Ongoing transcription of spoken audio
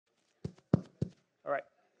All right.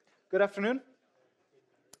 Good afternoon.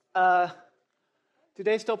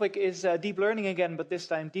 Today's topic is deep learning again, but this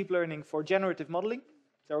time deep learning for generative modeling.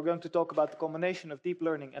 So we're going to talk about the combination of deep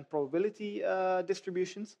learning and probability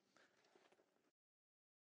distributions.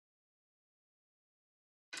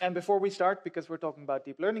 And before we start, because we're talking about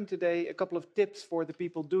deep learning today, a couple of tips for the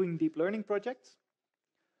people doing deep learning projects.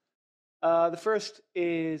 The first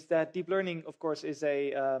is that deep learning, of course, is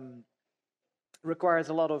requires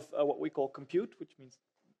a lot of what we call compute,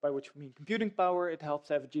 by which we mean computing power. It helps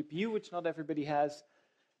to have a GPU, which not everybody has.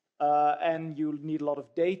 And you need a lot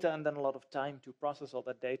of data and then a lot of time to process all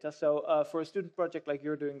that data. So for a student project like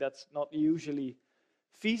you're doing, that's not usually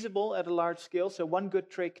feasible at a large scale. So one good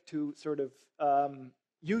trick to sort of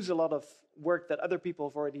use a lot of work that other people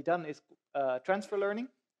have already done is transfer learning,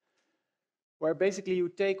 where basically you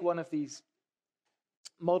take one of these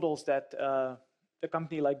models that a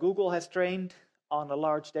company like Google has trained on a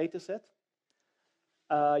large data set.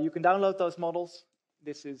 You can download those models.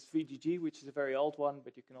 This is VGG, which is a very old one,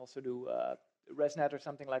 but you can also do ResNet or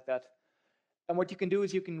something like that. And what you can do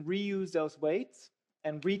is you can reuse those weights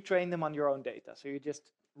and retrain them on your own data. So you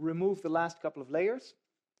just remove the last couple of layers,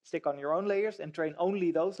 stick on your own layers, and train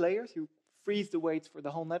only those layers. You freeze the weights for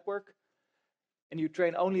the whole network, and you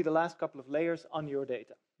train only the last couple of layers on your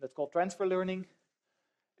data. That's called transfer learning.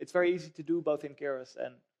 It's very easy to do both in Keras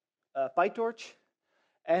and PyTorch.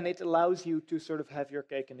 And it allows you to sort of have your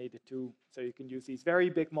cake and eat it too. So you can use these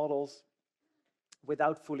very big models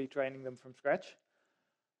without fully training them from scratch.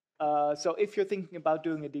 So if you're thinking about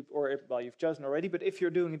doing a deep, well, you've chosen already, but if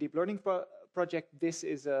you're doing a deep learning project, this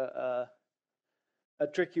is a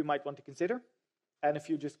trick you might want to consider. And if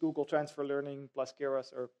you just Google transfer learning plus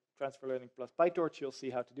Keras or transfer learning plus PyTorch, you'll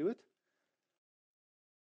see how to do it.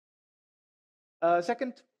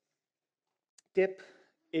 Second tip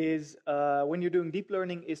is when you're doing deep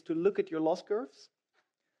learning is to look at your loss curves.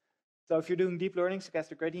 So if you're doing deep learning,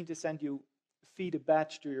 stochastic gradient descent, you feed a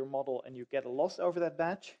batch to your model and you get a loss over that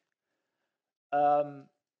batch.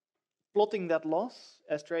 Plotting that loss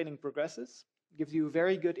as training progresses gives you a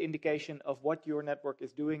very good indication of what your network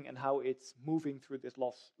is doing and how it's moving through this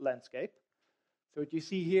loss landscape. So what you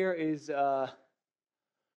see here is the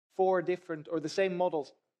same model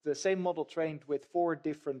trained with 4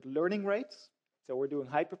 different learning rates. So we're doing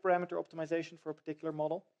hyperparameter optimization for a particular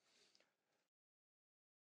model.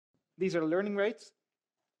 These are the learning rates.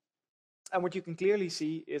 And what you can clearly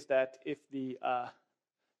see is that if we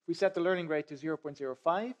set the learning rate to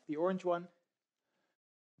 0.05, the orange one,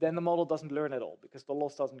 then the model doesn't learn at all because the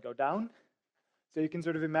loss doesn't go down. So you can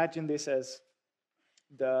sort of imagine this as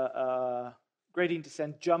the gradient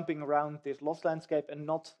descent jumping around this loss landscape and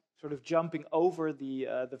not sort of jumping over the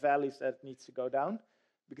values that it needs to go down,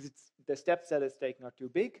 because the steps that it's taking are too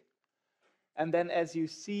big. And then as you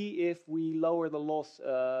see, if we lower the loss,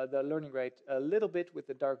 the learning rate a little bit with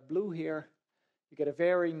the dark blue here, you get a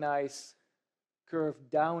very nice curve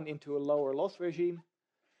down into a lower loss regime.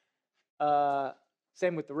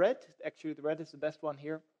 Same with the red. Actually, the red is the best one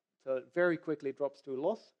here. So it very quickly drops to a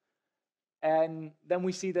loss. And then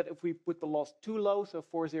we see that if we put the loss too low, so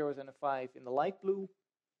 4 zeros and a 5 in the light blue,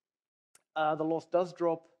 the loss does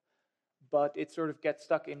drop, but it sort of gets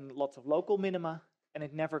stuck in lots of local minima, and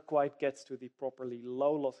it never quite gets to the properly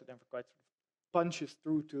low loss. It never quite sort of punches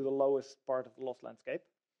through to the lowest part of the loss landscape.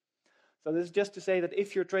 So this is just to say that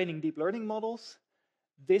if you're training deep learning models,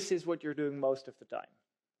 this is what you're doing most of the time.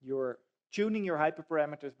 You're tuning your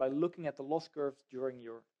hyperparameters by looking at the loss curves during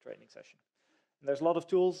your training session. And there's a lot of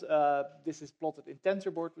tools. This is plotted in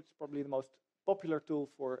TensorBoard, which is probably the most popular tool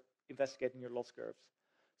for investigating your loss curves.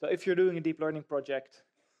 So if you're doing a deep learning project,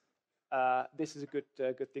 this is a good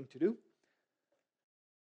thing to do.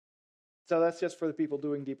 So that's just for the people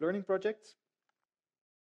doing deep learning projects.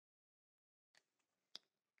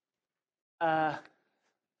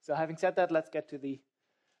 So having said that, let's get to the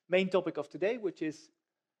main topic of today, which is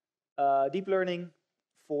deep learning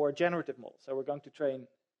for generative models. So we're going to train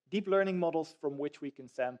deep learning models from which we can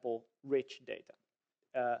sample rich data.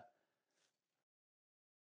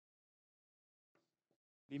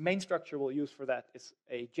 The main structure we'll use for that is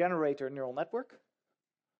a generator neural network,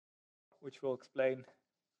 which we'll explain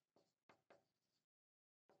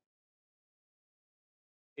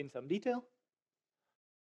in some detail.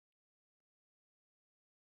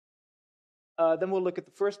 Then we'll look at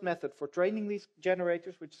the first method for training these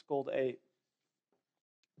generators, which is called a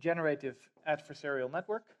generative adversarial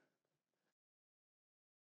network.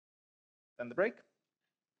 Then the break.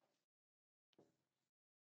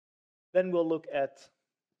 Then we'll look at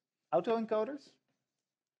autoencoders,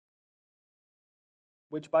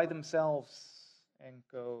 which by themselves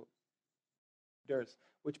encoders,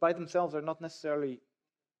 which by themselves are not necessarily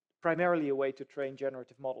primarily a way to train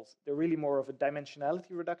generative models. They're really more of a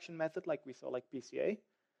dimensionality reduction method, like we saw like PCA.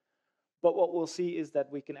 But what we'll see is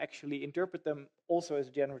that we can actually interpret them also as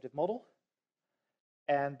a generative model.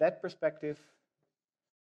 And that perspective,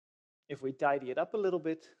 if we tidy it up a little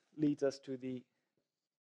bit, leads us to the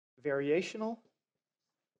variational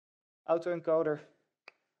autoencoder,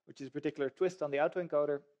 which is a particular twist on the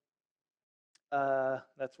autoencoder.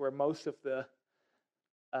 That's where most of the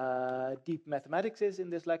deep mathematics is in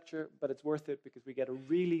this lecture, but it's worth it because we get a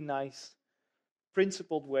really nice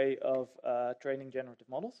principled way of training generative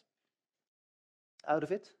models out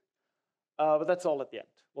of it. But that's all at the end.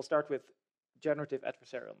 We'll start with generative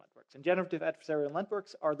adversarial networks. And generative adversarial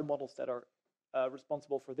networks are the models that are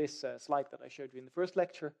responsible for this slide that I showed you in the first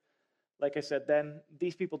lecture. Like I said then,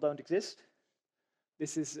 these people don't exist.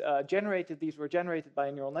 This is these were generated by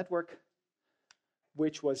a neural network,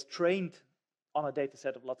 which was trained on a data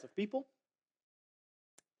set of lots of people.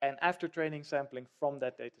 And after training, sampling from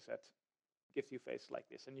that data set gives you faces like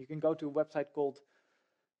this. And you can go to a website called,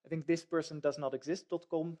 I think this person does not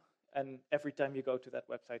exist.com. And every time you go to that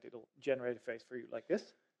website, it'll generate a face for you like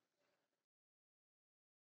this.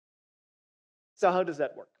 So how does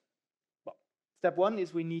that work? Well, step one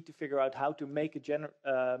is we need to figure out how to make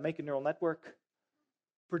a neural network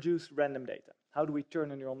produce random data. How do we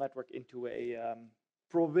turn a neural network into a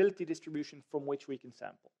probability distribution from which we can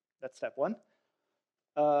sample? That's step one.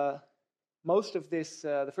 Most of this,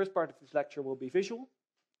 the first part of this lecture will be visual.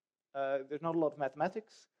 There's not a lot of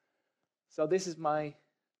mathematics. So this is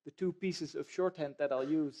the two pieces of shorthand that I'll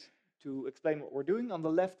use to explain what we're doing. On the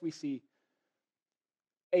left, we see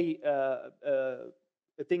a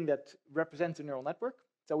thing that represents a neural network.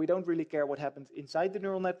 So we don't really care what happens inside the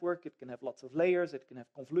neural network. It can have lots of layers. It can have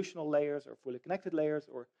convolutional layers or fully connected layers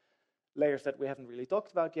or layers that we haven't really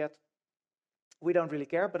talked about yet. We don't really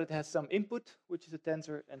care, but it has some input, which is a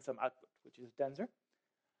tensor, and some output, which is a tensor.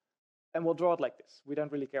 And we'll draw it like this. We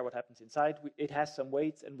don't really care what happens inside. It has some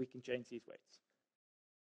weights, and we can change these weights.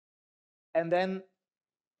 And then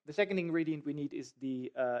the second ingredient we need is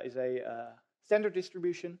a standard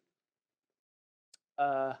distribution,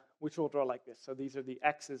 which we'll draw like this. So these are the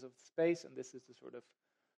axes of the space, and this is the sort of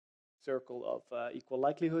circle of equal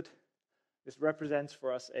likelihood. This represents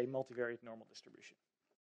for us a multivariate normal distribution.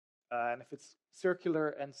 And if it's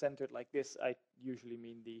circular and centered like this, I usually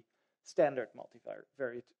mean the standard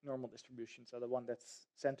multivariate normal distribution, so the one that's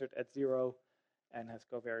centered at 0 and has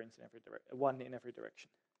covariance in every 1 in every direction.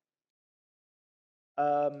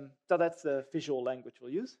 So that's the visual language we'll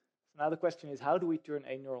use. So now the question is, how do we turn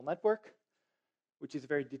a neural network, which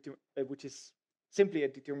is simply a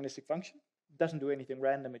deterministic function, doesn't do anything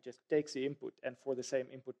random, it just takes the input and for the same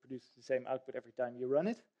input produces the same output every time you run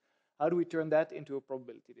it. How do we turn that into a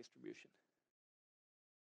probability distribution?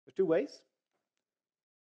 There are two ways.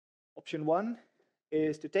 Option one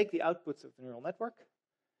is to take the outputs of the neural network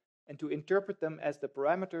and to interpret them as the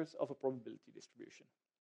parameters of a probability distribution.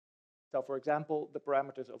 So for example, the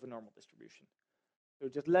parameters of a normal distribution. So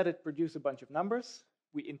just let it produce a bunch of numbers.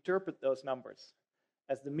 We interpret those numbers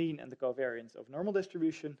as the mean and the covariance of normal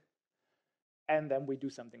distribution, and then we do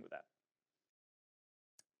something with that.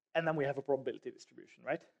 And then we have a probability distribution,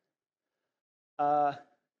 right? A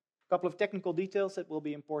couple of technical details that will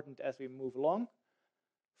be important as we move along.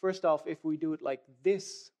 First off, if we do it like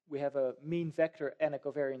this, we have a mean vector and a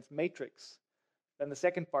covariance matrix. Then the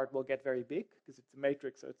second part will get very big because it's a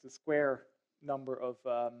matrix, so it's a square number of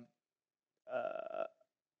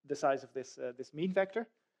the size of this mean vector.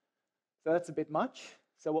 So that's a bit much.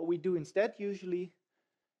 So what we do instead usually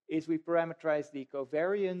is we parameterize the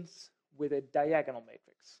covariance with a diagonal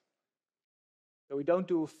matrix. So we don't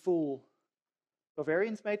do a full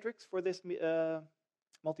covariance matrix for this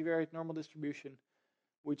multivariate normal distribution.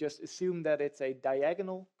 We just assume that it's a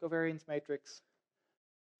diagonal covariance matrix,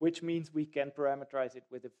 which means we can parameterize it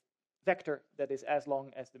with a vector that is as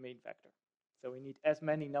long as the mean vector. So we need as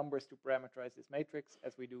many numbers to parameterize this matrix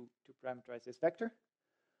as we do to parameterize this vector.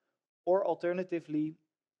 Or alternatively,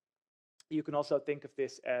 you can also think of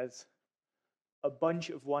this as a bunch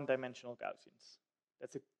of one-dimensional Gaussians.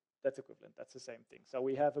 That's equivalent, that's the same thing. So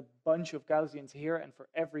we have a bunch of Gaussians here, and for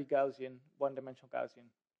every Gaussian, one-dimensional Gaussian,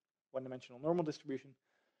 one-dimensional normal distribution,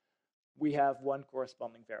 we have one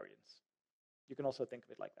corresponding variance. You can also think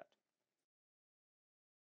of it like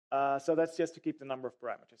that. So that's just to keep the number of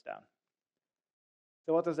parameters down.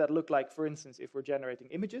 So what does that look like, for instance, if we're generating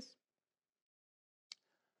images?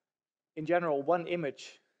 In general, one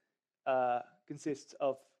image consists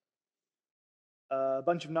of a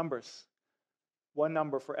bunch of numbers, one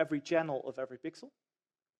number for every channel of every pixel.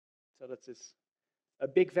 So that's this a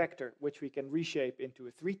big vector, which we can reshape into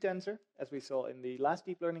a 3 tensor, as we saw in the last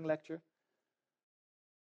deep learning lecture.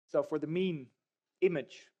 So for the mean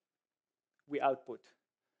image, we output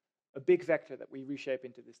a big vector that we reshape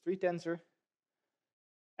into this 3 tensor.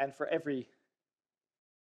 And for every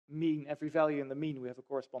value in the mean, we have a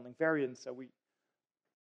corresponding variance. So we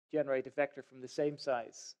generate a vector from the same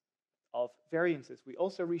size of variances. We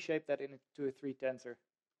also reshape that into a 3 tensor.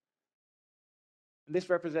 And this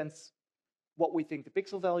represents what we think the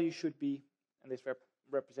pixel value should be. And this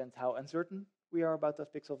represents how uncertain we are about those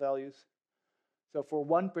pixel values. So for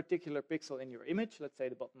one particular pixel in your image, let's say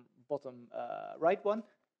the bottom right one,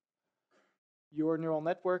 your neural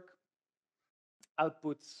network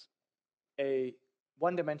outputs a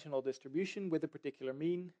one-dimensional distribution with a particular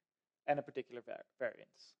mean and a particular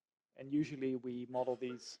variance. And usually we model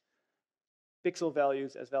these pixel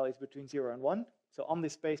values as values between 0 and 1. So on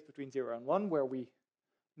this space between 0 and 1, where we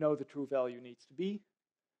know the true value needs to be,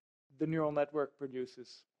 the neural network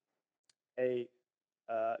produces a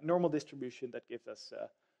normal distribution that gives us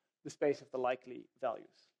the space of the likely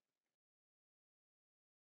values.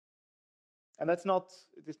 And that's not,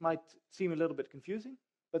 this might seem a little bit confusing,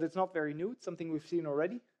 but it's not very new. It's something we've seen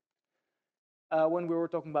already. When we were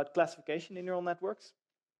talking about classification in neural networks.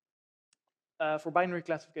 For binary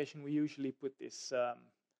classification, we usually put this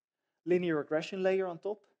linear regression layer on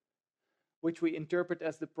top, which we interpret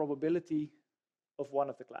as the probability of one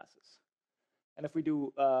of the classes. And if we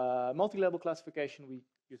do multi-level classification, we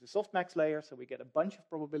use a softmax layer, so we get a bunch of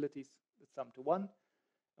probabilities that sum to 1,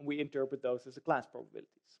 and we interpret those as the class probabilities.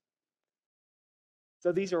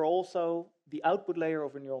 So these are also the output layer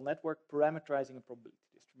of a neural network parameterizing a probability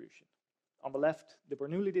distribution. On the left, the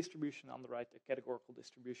Bernoulli distribution, on the right, a categorical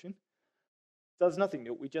distribution. So it's nothing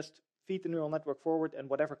new. We just feed the neural network forward, and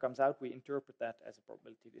whatever comes out, we interpret that as a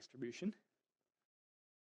probability distribution.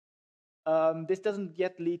 This doesn't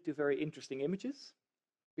yet lead to very interesting images,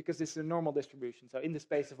 because this is a normal distribution. So in the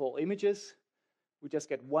space of all images, we just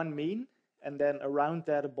get one mean, and then around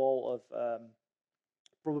that a ball of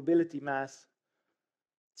probability mass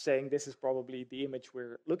saying this is probably the image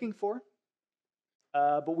we're looking for.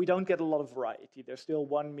 But we don't get a lot of variety. There's still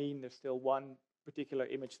one mean, there's still one particular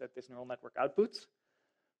image that this neural network outputs.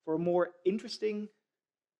 For a more interesting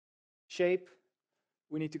shape,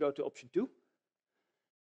 we need to go to option 2,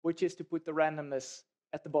 which is to put the randomness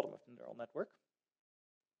at the bottom of the neural network.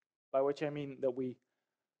 By which I mean that we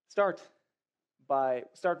start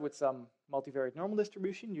with some multivariate normal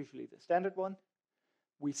distribution, usually the standard one.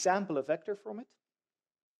 We sample a vector from it.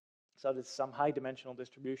 So this is some high dimensional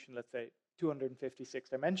distribution, let's say 256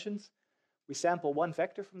 dimensions. We sample one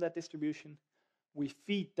vector from that distribution. We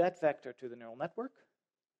feed that vector to the neural network.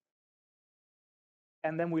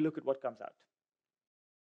 And then we look at what comes out.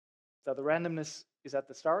 So the randomness is at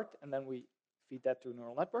the start, and then we feed that to a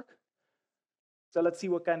neural network. So let's see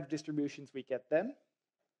what kind of distributions we get then.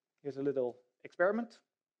 Here's a little experiment.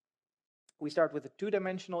 We start with a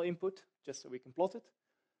 2-dimensional input, just so we can plot it.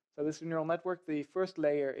 So this is a neural network. The first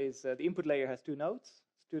layer is, the input layer has 2 nodes.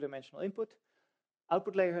 It's 2-dimensional input.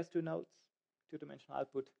 Output layer has 2 nodes, 2-dimensional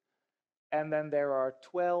output. And then there are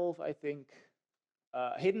 12, I think,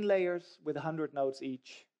 hidden layers with 100 nodes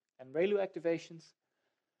each and ReLU activations,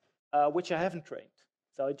 which I haven't trained.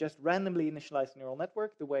 So I just randomly initialize the neural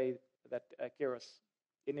network the way that Keras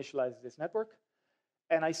initializes this network,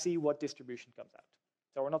 and I see what distribution comes out.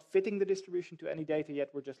 So we're not fitting the distribution to any data yet.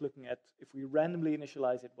 We're just looking at, if we randomly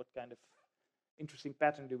initialize it, what kind of interesting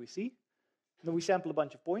pattern do we see? And then we sample a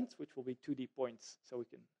bunch of points, which will be 2D points, so we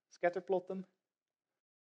can scatter plot them.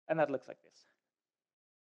 And that looks like this.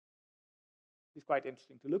 It's quite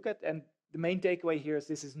interesting to look at. And the main takeaway here is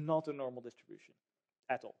this is not a normal distribution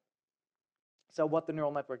at all. So what the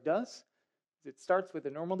neural network does is it starts with a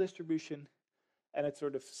normal distribution, and it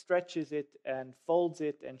sort of stretches it and folds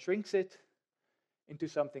it and shrinks it into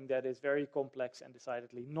something that is very complex and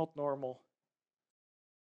decidedly not normal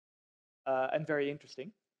and very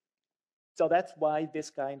interesting. So that's why this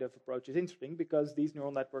kind of approach is interesting, because these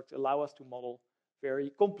neural networks allow us to model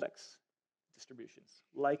very complex distributions,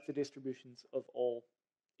 like the distributions of all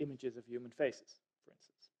images of human faces, for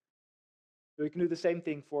instance. So we can do the same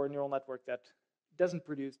thing for a neural network that doesn't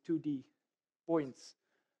produce 2D points,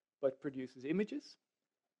 but produces images.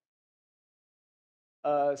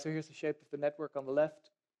 So here's the shape of the network on the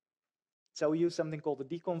left. So we use something called a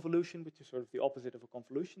deconvolution, which is sort of the opposite of a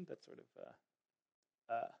convolution. That's sort of,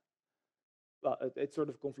 well, it's sort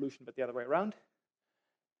of a convolution, but the other way around.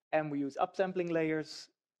 And we use upsampling layers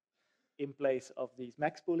in place of these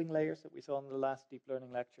max pooling layers that we saw in the last deep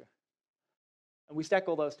learning lecture. And we stack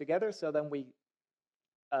all those together, so then we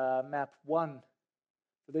map one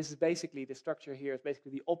So this is basically, the structure here is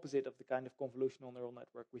basically the opposite of the kind of convolutional neural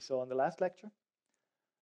network we saw in the last lecture.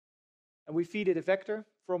 And we feed it a vector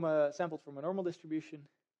sampled from a normal distribution,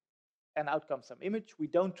 and out comes some image. We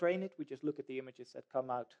don't train it, we just look at the images that come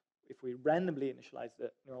out if we randomly initialize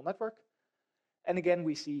the neural network. And again,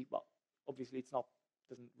 we see, well, obviously it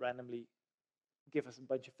doesn't randomly give us a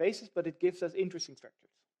bunch of faces, but it gives us interesting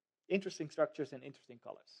structures and interesting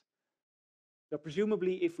colors. So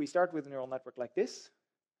presumably, if we start with a neural network like this,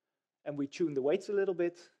 and we tune the weights a little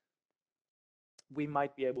bit, we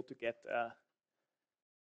might be able to get,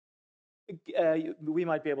 we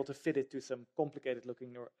might be able to fit it to some complicated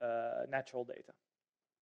looking natural data.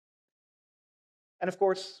 And of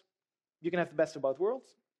course, you can have the best of both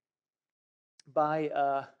worlds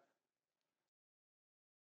by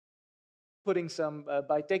putting some,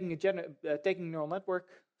 by taking a neural network,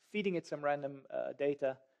 feeding it some random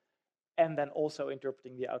data, and then also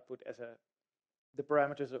interpreting the output as the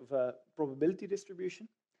parameters of a probability distribution,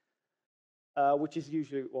 which is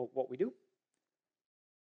usually what we do.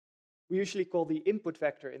 We usually call the input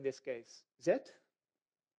vector in this case Z,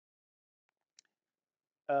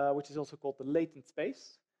 which is also called the latent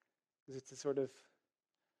space, because it's a sort of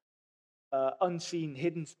unseen,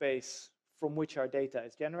 hidden space from which our data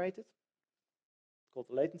is generated. It's called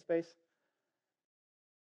the latent space.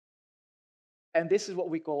 And this is what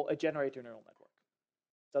we call a generator neural network.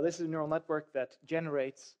 So this is a neural network that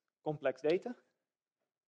generates complex data.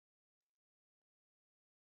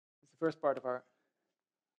 It's the first part of our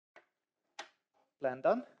plan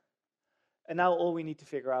done. And now all we need to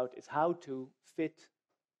figure out is how to fit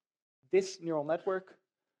this neural network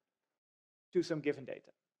to some given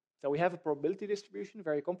data. So we have a probability distribution, a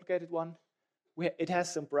very complicated one. It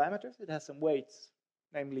has some parameters, it has some weights,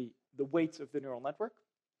 namely the weights of the neural network.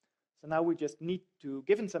 So now we just need to,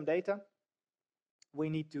 given some data, we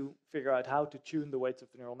need to figure out how to tune the weights of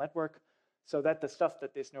the neural network so that the stuff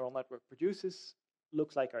that this neural network produces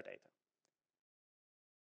looks like our data.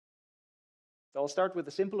 So I'll start with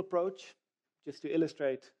a simple approach just to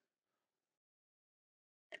illustrate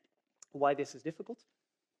why this is difficult.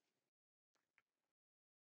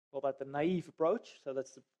 Call that the naive approach. So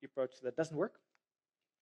that's the approach that doesn't work.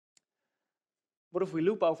 What if we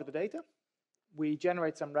loop over the data? We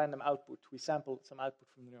generate some random output. We sample some output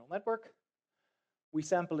from the neural network. We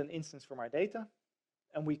sample an instance from our data,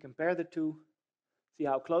 and we compare the two, see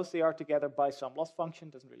how close they are together by some loss function.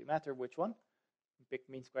 Doesn't really matter which one. Pick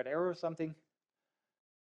mean squared error or something.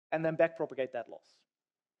 And then backpropagate that loss.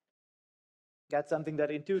 That's something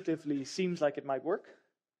that intuitively seems like it might work,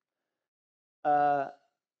 but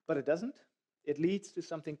it doesn't. It leads to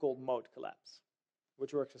something called mode collapse,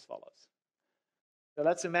 which works as follows. So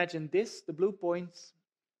let's imagine this, the blue points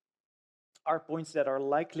are points that are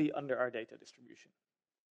likely under our data distribution.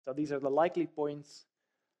 So these are the likely points,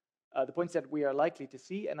 the points that we are likely to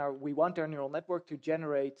see, and we want our neural network to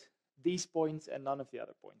generate these points and none of the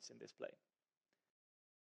other points in this plane.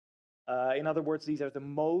 In other words, these are the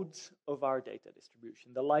modes of our data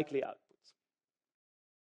distribution, the likely outputs.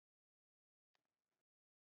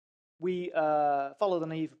 We follow the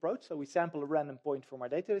naive approach, so we sample a random point from our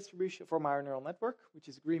data distribution, from our neural network, which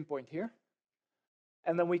is a green point here,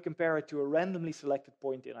 and then we compare it to a randomly selected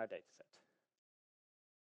point in our data set.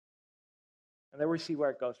 And then we see where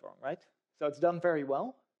it goes wrong, right? So it's done very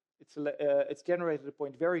well. It's generated a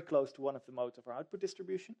point very close to one of the modes of our output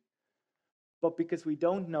distribution, but because we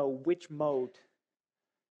don't know which mode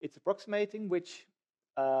it's approximating, which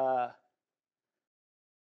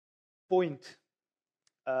point,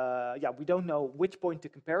 we don't know which point to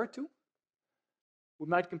compare it to. We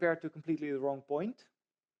might compare it to completely the wrong point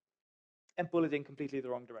and pull it in completely the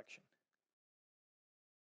wrong direction.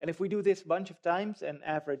 And if we do this a bunch of times and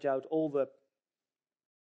average out all the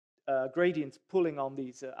gradients pulling on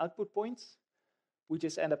these output points, we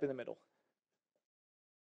just end up in the middle.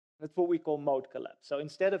 That's what we call mode collapse. So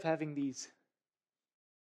instead of having these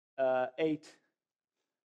 8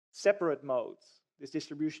 separate modes, this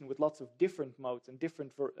distribution with lots of different modes and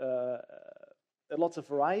different lots of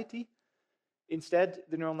variety, instead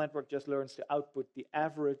the neural network just learns to output the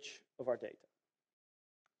average of our data.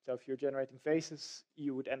 So if you're generating faces,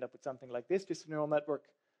 you would end up with something like this, just a neural network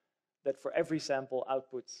that for every sample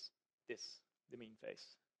outputs this, the mean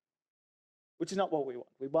face, which is not what we want.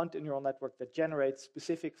 We want a neural network that generates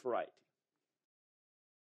specific variety.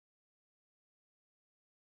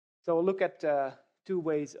 So we'll look at 2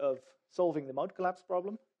 ways of solving the mode collapse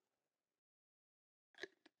problem: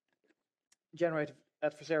 generative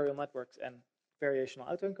adversarial networks and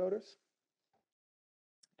variational autoencoders.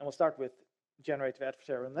 And we'll start with generative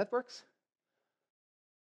adversarial networks.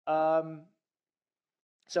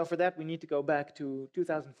 So for that, we need to go back to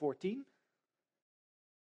 2014,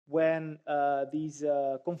 when these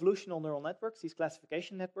convolutional neural networks, these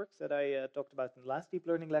classification networks that I talked about in the last deep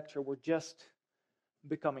learning lecture, were just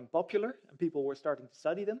becoming popular, and people were starting to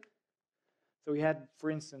study them. So we had, for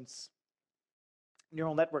instance,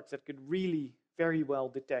 neural networks that could really very well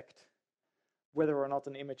detect whether or not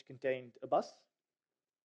an image contained a bus.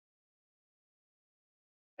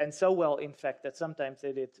 And so well, in fact, that sometimes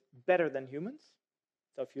they did better than humans.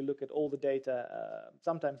 So if you look at all the data,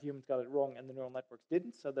 sometimes humans got it wrong and the neural networks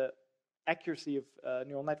didn't. So the accuracy of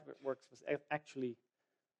neural networks was actually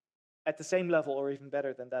at the same level or even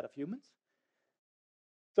better than that of humans.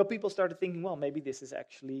 So people started thinking, well, maybe this is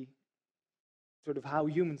actually sort of how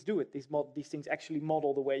humans do it. These things actually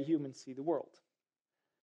model the way humans see the world.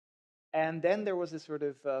 And then there was a sort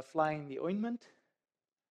of fly in the ointment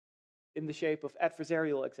in the shape of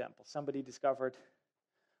adversarial examples. Somebody discovered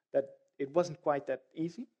that it wasn't quite that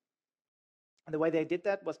easy. And the way they did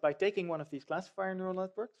that was by taking one of these classifier neural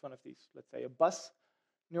networks, one of these, let's say, a bus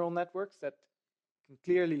neural networks that can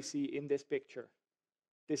clearly see in this picture,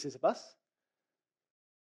 this is a bus,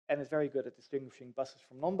 and is very good at distinguishing buses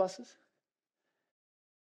from non-buses.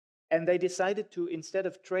 And they decided to, instead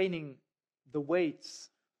of training the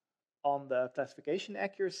weights on the classification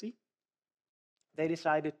accuracy, they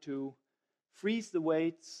decided to freeze the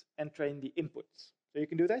weights and train the inputs. So you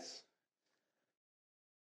can do this.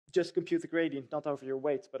 Just compute the gradient, not over your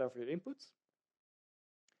weights, but over your inputs.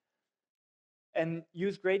 And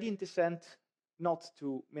use gradient descent not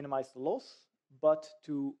to minimize the loss, but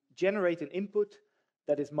to generate an input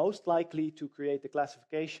that is most likely to create the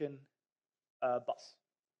classification bus.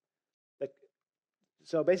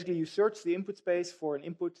 So basically, you search the input space for an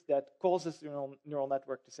input that causes the neural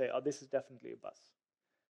network to say, oh, this is definitely a bus.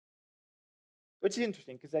 Which is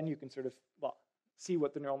interesting, because then you can sort of, well, see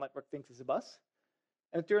what the neural network thinks is a bus.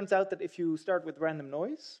 And it turns out that if you start with random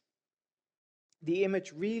noise, the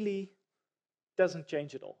image really doesn't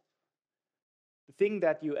change at all. The thing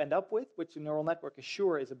that you end up with, which the neural network is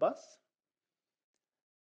sure is a bus,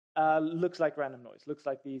 looks like random noise, looks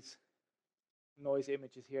like these noise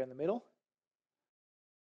images here in the middle.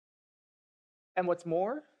 And what's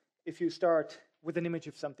more, if you start with an image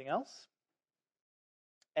of something else,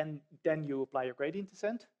 and then you apply your gradient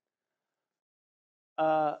descent,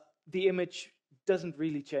 the image doesn't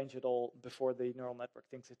really change at all before the neural network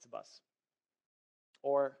thinks it's a bus.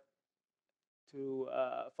 Or to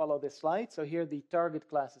follow this slide, so here the target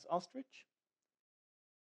class is ostrich.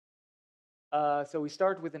 So we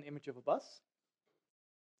start with an image of a bus.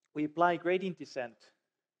 We apply gradient descent.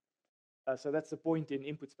 So that's the point in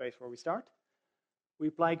input space where we start. We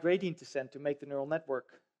apply gradient descent to make the neural network,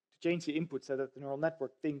 to change the input so that the neural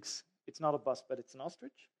network thinks it's not a bus, but it's an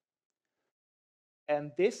ostrich.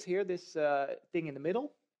 And this here, this thing in the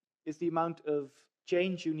middle, is the amount of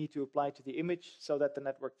change you need to apply to the image so that the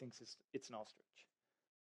network thinks it's an ostrich.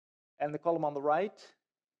 And the column on the right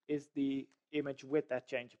is the image with that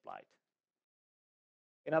change applied.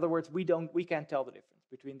 In other words, we can't tell the difference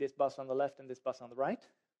between this bus on the left and this bus on the right.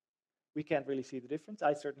 We can't really see the difference.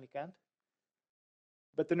 I certainly can't.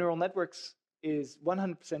 But the neural networks is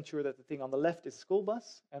 100% sure that the thing on the left is a school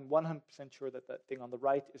bus and 100% sure that the thing on the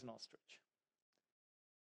right is an ostrich.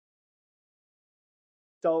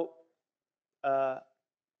 So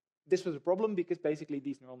this was a problem because basically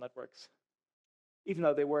these neural networks, even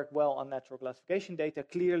though they work well on natural classification data,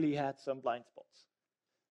 clearly had some blind spots.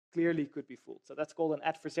 Clearly could be fooled. So that's called an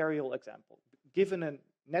adversarial example. Given a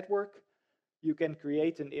network, you can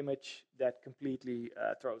create an image that completely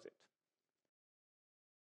throws it.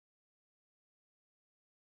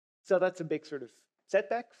 So that's a big sort of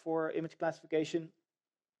setback for image classification,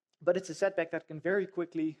 but it's a setback that can very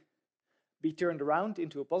quickly be turned around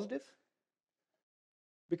into a positive,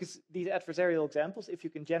 because these adversarial examples, if you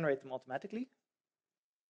can generate them automatically,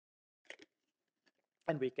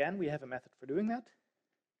 and we have a method for doing that,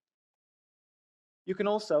 you can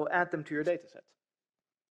also add them to your data set.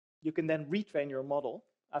 You can then retrain your model.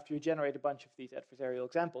 After you generate a bunch of these adversarial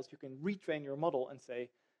examples, you can retrain your model and say,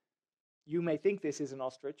 you may think this is an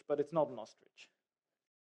ostrich, but it's not an ostrich.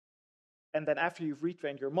 And then after you've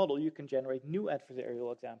retrained your model, you can generate new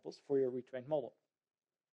adversarial examples for your retrained model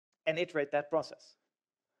and iterate that process,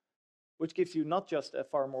 which gives you not just a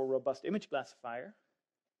far more robust image classifier,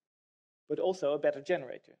 but also a better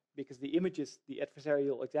generator, because the images, the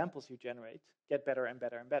adversarial examples you generate get better and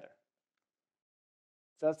better and better.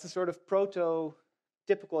 So that's the sort of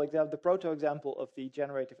typical example, the proto example of the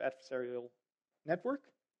generative adversarial network.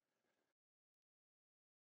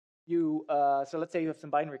 So let's say you have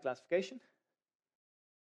some binary classification.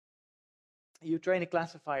 You train a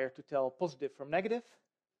classifier to tell positive from negative.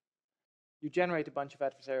 You generate a bunch of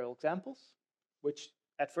adversarial examples, which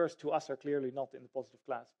at first to us are clearly not in the positive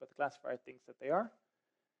class, but the classifier thinks that they are.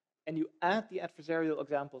 And you add the adversarial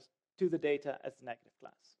examples to the data as the negative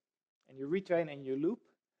class. And you retrain and you loop.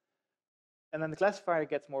 And then the classifier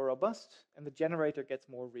gets more robust and the generator gets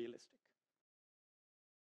more realistic.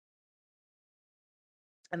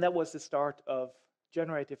 And that was the start of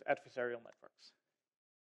generative adversarial networks.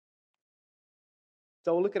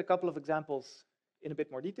 So we'll look at a couple of examples in a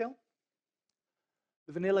bit more detail.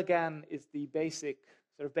 The vanilla GAN is the basic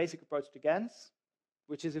approach to GANs,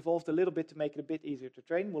 which has evolved a little bit to make it a bit easier to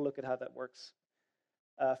train. We'll look at how that works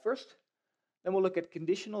first. Then we'll look at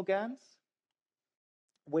conditional GANs,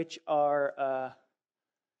 which are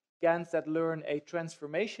GANs that learn a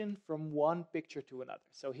transformation from one picture to another.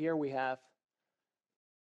 So here we have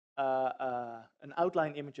an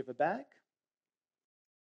outline image of a bag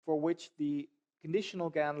for which the conditional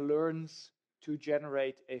GAN learns to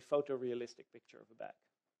generate a photorealistic picture of a bag,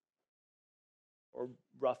 or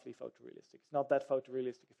roughly photorealistic. It's not that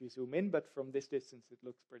photorealistic if you zoom in, but from this distance it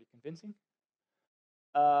looks pretty convincing.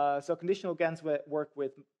 So conditional GANs work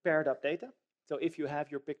with paired up data. So if you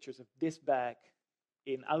have your pictures of this bag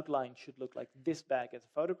in outline should look like this bag as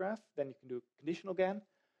a photograph, then you can do a conditional GAN.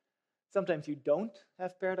 Sometimes you don't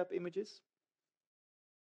have paired up images.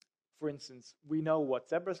 For instance, we know what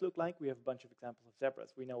zebras look like. We have a bunch of examples of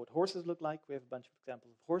zebras. We know what horses look like. We have a bunch of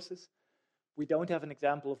examples of horses. We don't have an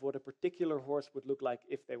example of what a particular horse would look like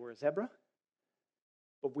if they were a zebra.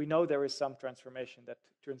 But we know there is some transformation that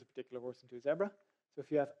turns a particular horse into a zebra. So if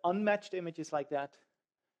you have unmatched images like that,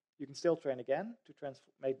 you can still train again to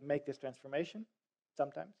make this transformation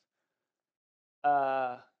sometimes.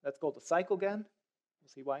 That's called a cycle GAN. We'll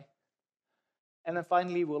see why. And then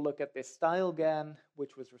finally, we'll look at this style GAN,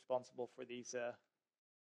 which was responsible for these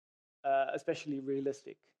especially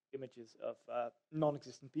realistic images of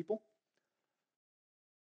non-existent people.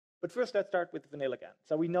 But first, let's start with the vanilla GAN.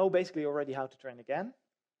 So we know basically already how to train a GAN.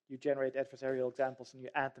 You generate adversarial examples and you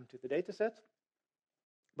add them to the data set.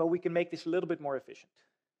 But we can make this a little bit more efficient.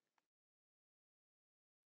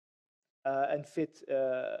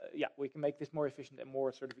 We can make this more efficient and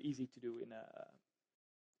more sort of easy to do in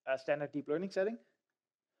a standard deep learning setting.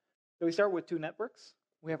 So we start with two networks.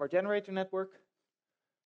 We have our generator network,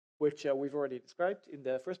 which we've already described in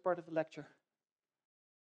the first part of the lecture,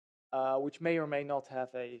 which may or may not have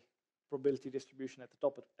a probability distribution at the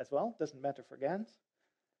top as well. Doesn't matter for GANs.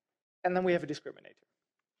 And then we have a discriminator,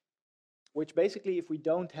 which basically, if we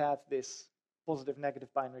don't have this positive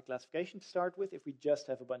negative binary classification to start with, if we just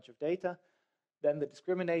have a bunch of data, then the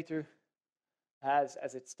discriminator has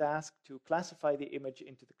as its task to classify the image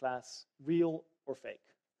into the class real or fake,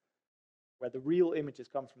 where the real images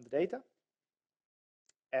come from the data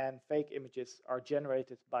and fake images are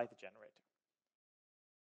generated by the generator.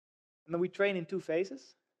 And then we train in two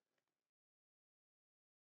phases.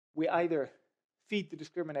 We either feed the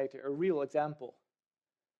discriminator a real example,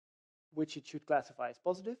 which it should classify as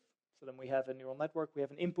positive. So then we have a neural network, we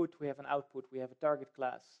have an input, we have an output, we have a target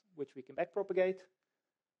class, which we can backpropagate.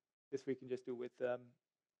 This we can just do with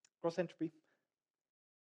cross entropy.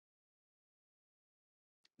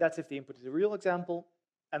 That's if the input is a real example.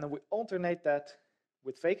 And then we alternate that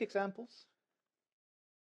with fake examples,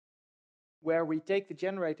 where we take the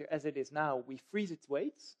generator as it is now, we freeze its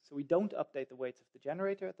weights, so we don't update the weights of the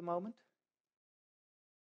generator at the moment.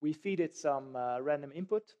 We feed it some random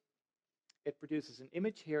input. It produces an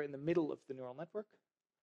image here in the middle of the neural network.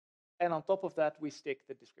 And on top of that, we stick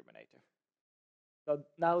the discriminator. So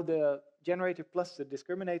now the generator plus the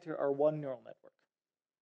discriminator are one neural network.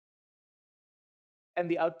 And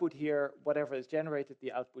the output here, whatever is generated,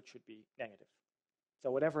 the output should be negative. So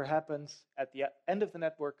whatever happens at the end of the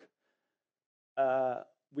network,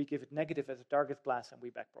 we give it negative as a target class and we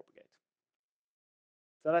backpropagate.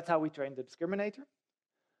 So that's how we train the discriminator.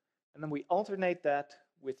 And then we alternate that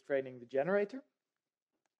with training the generator,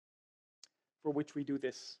 for which we do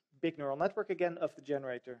this big neural network again of the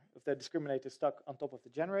generator, of the discriminator stuck on top of the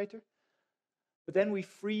generator. But then we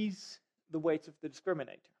freeze the weights of the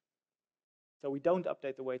discriminator. So we don't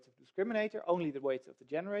update the weights of the discriminator, only the weights of the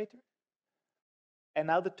generator. And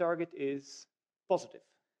now the target is positive.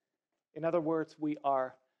 In other words, we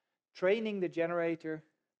are training the generator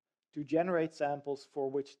to generate samples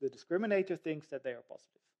for which the discriminator thinks that they are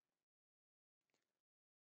positive.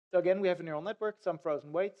 So again, we have a neural network, some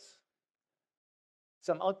frozen weights,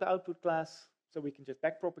 some output class, so we can just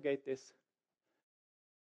backpropagate this.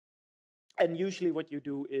 And usually what you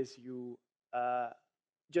do is you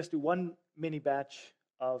just do one mini batch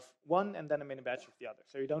of one and then a mini batch of the other.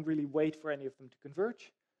 So you don't really wait for any of them to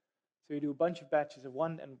converge. So you do a bunch of batches of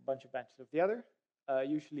one and a bunch of batches of the other.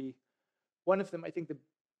 Usually One of them, I think the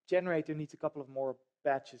generator needs a couple more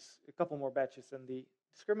batches than the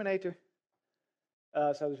discriminator.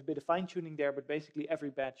 So there's a bit of fine tuning there, but basically every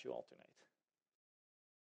batch you alternate.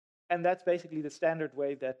 And that's basically the standard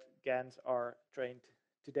way that GANs are trained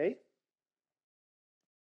today,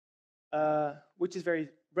 which is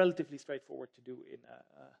relatively straightforward to do in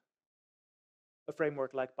a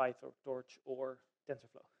framework like PyTorch or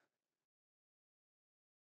TensorFlow.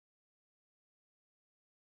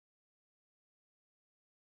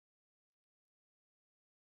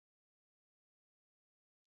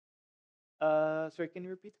 Sorry, can you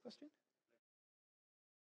repeat the question?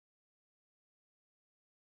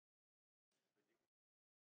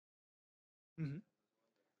 Mm-hmm.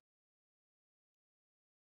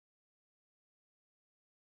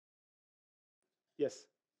 Yes.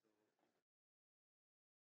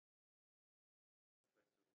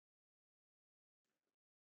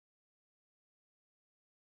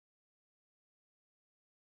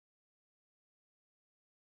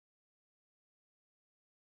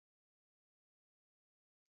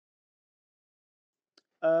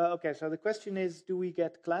 Okay, so the question is, do we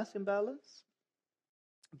get class imbalance?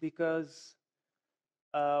 Because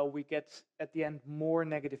we get, at the end, more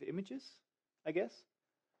negative images, I guess.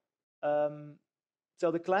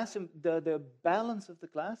 So the balance of the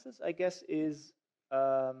classes, I guess, is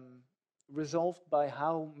resolved by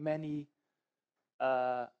how many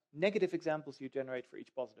negative examples you generate for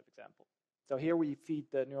each positive example. So here we feed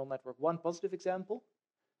the neural network one positive example,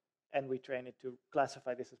 and we train it to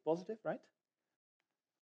classify this as positive, right?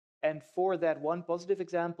 And for that one positive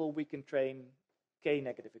example, we can train k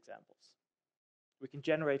negative examples. We can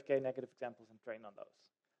generate k negative examples and train on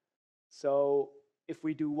those. So if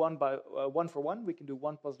we do one for one, we can do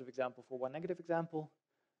one positive example for one negative example.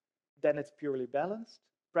 Then it's purely balanced.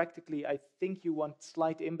 Practically, I think you want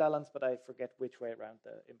slight imbalance, but I forget which way around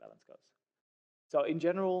the imbalance goes. So in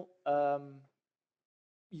general,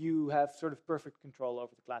 you have sort of perfect control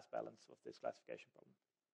over the class balance of this classification problem.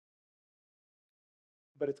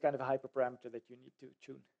 But it's kind of a hyperparameter that you need to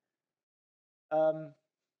tune.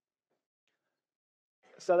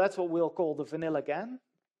 So that's what we'll call the vanilla GAN.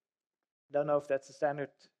 Don't know if that's a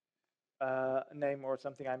standard name or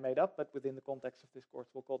something I made up, but within the context of this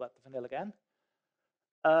course, we'll call that the vanilla GAN.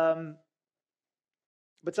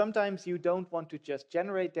 But sometimes you don't want to just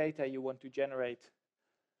generate data, you want to generate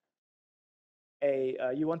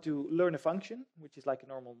you want to learn a function, which is like a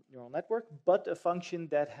normal neural network, but a function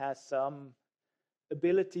that has some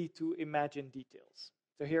ability to imagine details.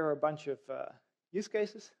 So here are a bunch of use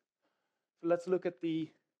cases. So let's look at the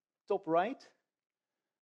top right,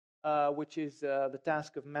 which is the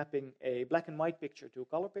task of mapping a black and white picture to a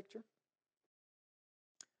color picture.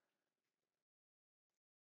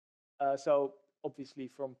 So obviously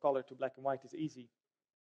from color to black and white is easy,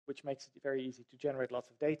 which makes it very easy to generate lots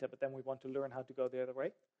of data, but then we want to learn how to go the other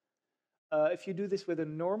way. If you do this with a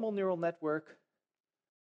normal neural network,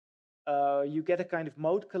 you get a kind of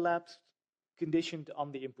mode collapse conditioned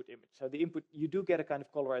on the input image. So the input, you do get a kind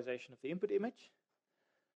of colorization of the input image,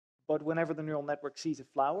 but whenever the neural network sees a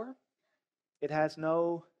flower, it has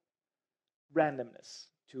no randomness.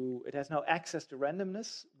 It has no access to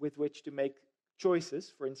randomness with which to make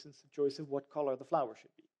choices, for instance, the choice of what color the flower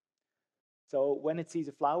should be. So when it sees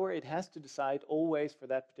a flower, it has to decide always for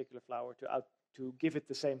that particular flower to give it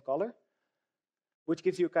the same color, which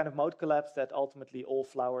gives you a kind of mode collapse that ultimately all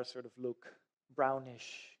flowers sort of look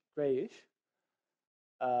brownish, grayish,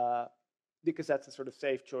 because that's a sort of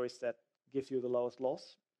safe choice that gives you the lowest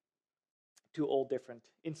loss to all different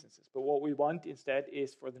instances. But what we want instead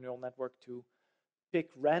is for the neural network to pick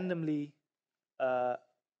randomly,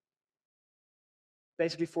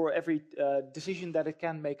 basically for every decision that it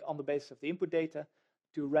can make on the basis of the input data,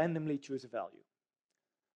 to randomly choose a value.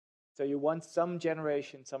 So you want some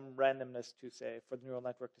generation, some randomness to say, for the neural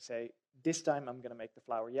network to say, this time I'm going to make the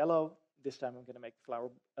flower yellow, this time I'm going to make the flower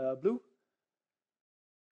blue.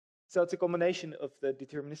 So it's a combination of the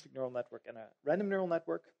deterministic neural network and a random neural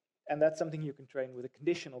network, and that's something you can train with a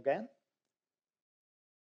conditional GAN.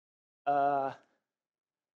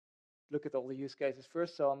 Look at all the use cases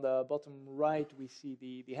first. So on the bottom right, we see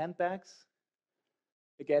the handbags.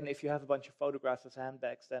 Again, if you have a bunch of photographs as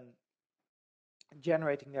handbags, then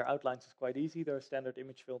generating their outlines is quite easy. There are standard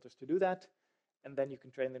image filters to do that. And then you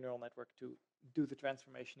can train the neural network to do the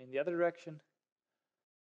transformation in the other direction.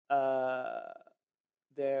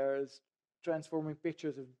 There's transforming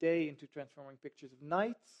pictures of day into transforming pictures of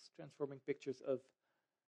nights, transforming pictures of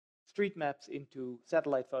street maps into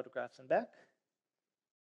satellite photographs and back.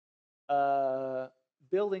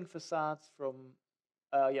 Building facades from,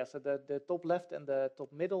 so the top left and the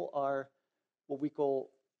top middle are what we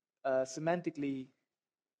call semantically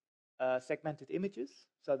segmented images.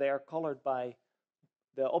 So they are colored by,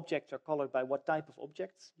 the objects are colored by what type of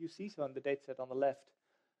objects you see. So in the dataset on the left,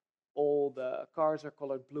 all the cars are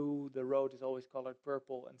colored blue, the road is always colored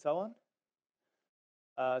purple, and so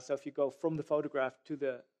on. So if you go from the photograph to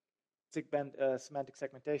the semantic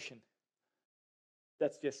segmentation,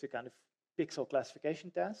 that's just a kind of pixel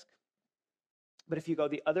classification task. But if you go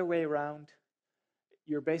the other way around,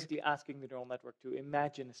 you're basically asking the neural network to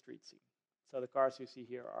imagine a street scene. So the cars you see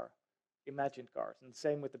here are imagined cars, and the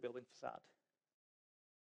same with the building facade.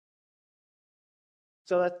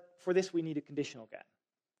 So that for this we need a conditional GAN,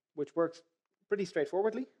 which works pretty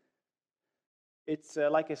straightforwardly. It's,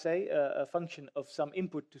 like I say, a function of some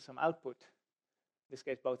input to some output, in this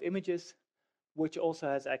case both images, which also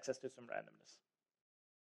has access to some randomness.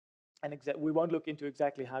 And we won't look into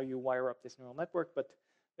exactly how you wire up this neural network, but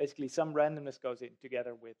basically some randomness goes in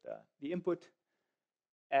together with the input.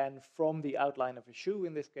 And from the outline of a shoe,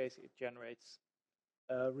 in this case, it generates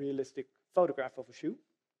a realistic photograph of a shoe.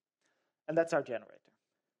 And that's our generator.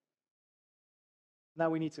 Now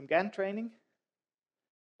we need some GAN training,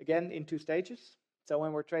 again in 2 stages. So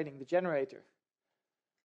when we're training the generator,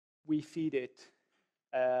 we feed it,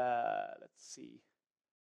 let's see,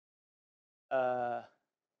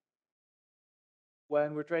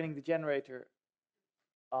 when we're training the generator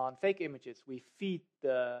on fake images, we feed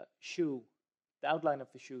the shoe, the outline of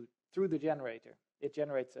the shoe, through the generator. It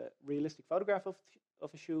generates a realistic photograph of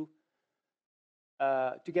a shoe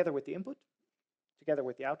together with the input, together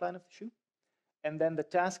with the outline of the shoe. And then the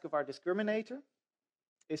task of our discriminator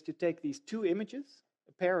is to take these 2 images,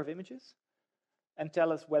 a pair of images, and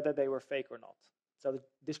tell us whether they were fake or not. So the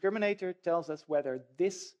discriminator tells us whether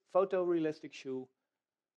this photorealistic shoe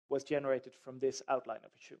was generated from this outline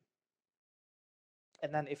of a shoe.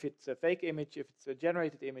 And then if it's a fake image, if it's a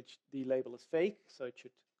generated image, the label is fake, so it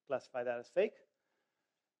should classify that as fake.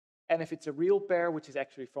 And if it's a real pair, which is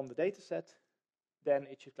actually from the data set, then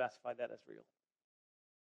it should classify that as real.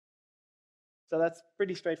 So that's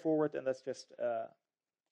pretty straightforward, and that's just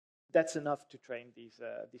that's enough to train these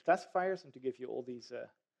classifiers and to give you all these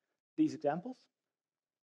examples.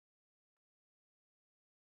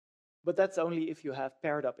 But that's only if you have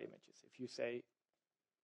paired up images. If you say,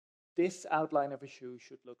 this outline of a shoe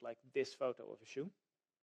should look like this photo of a shoe.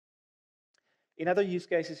 In other use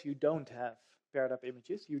cases, you don't have paired up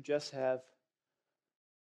images. You just have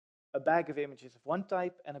a bag of images of one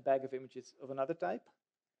type and a bag of images of another type,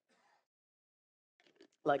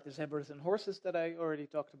 like the zebras and horses that I already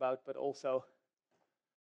talked about, but also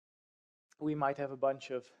we might have a bunch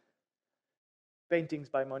of paintings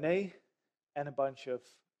by Monet and a bunch of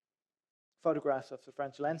photographs of the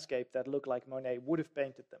French landscape that look like Monet would have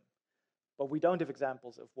painted them. But we don't have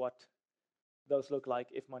examples of what those look like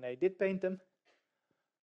if Monet did paint them.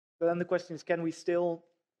 But then the question is, can we still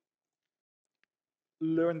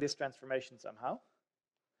learn this transformation somehow?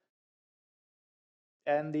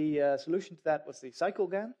 And the solution to that was the cycle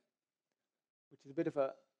GAN, which is a bit of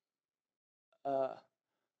a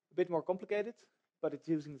bit more complicated, but it's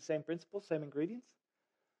using the same principles, same ingredients.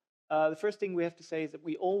 The first thing we have to say is that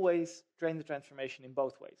we always train the transformation in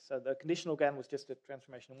both ways. So the conditional GAN was just a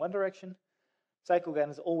transformation in one direction. Cycle GAN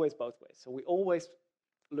is always both ways. So we always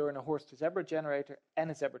learn a horse to zebra generator and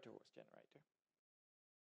a zebra to horse generator.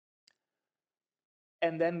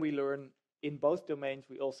 And then we learn, in both domains,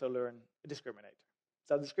 we also learn a discriminator.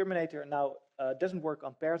 So the discriminator now doesn't work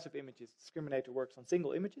on pairs of images. The discriminator works on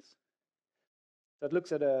single images. So it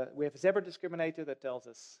looks at we have a zebra discriminator that tells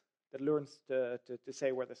us, that learns to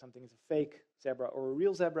say whether something is a fake zebra or a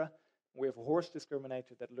real zebra. We have a horse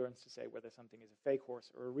discriminator that learns to say whether something is a fake horse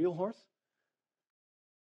or a real horse.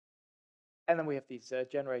 And then we have these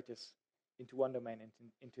generators into one domain and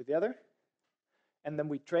into the other. And then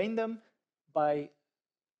we train them by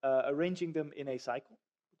arranging them in a cycle,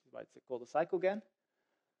 which is why it's called a cycle GAN.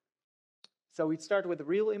 So we'd start with a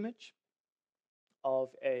real image of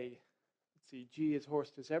a, let's see, G is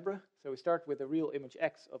horse to zebra. So we start with a real image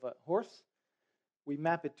X of a horse. We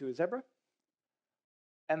map it to a zebra.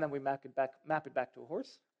 And then we map it back to a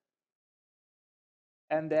horse.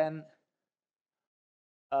 And then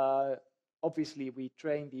obviously we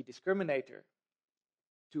train the discriminator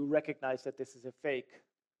to recognize that this is a fake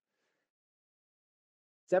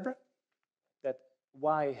zebra, that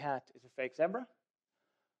Y hat is a fake zebra.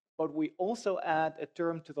 But we also add a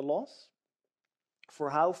term to the loss for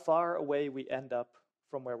how far away we end up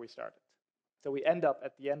from where we started. So we end up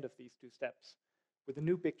at the end of these 2 steps with a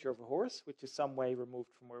new picture of a horse, which is some way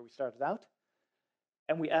removed from where we started out.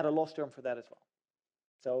 And we add a loss term for that as well.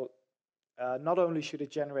 So not only should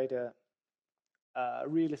it generate a a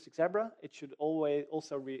realistic zebra, it should always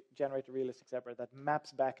also generate a realistic zebra that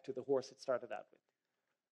maps back to the horse it started out with.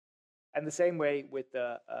 And the same way with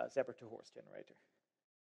the zebra to horse generator.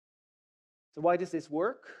 So why does this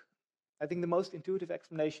work? I think the most intuitive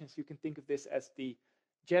explanation is you can think of this as the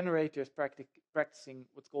generators practicing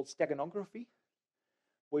what's called steganography,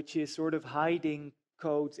 which is sort of hiding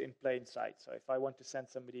codes in plain sight. So if I want to send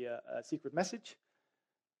somebody a secret message,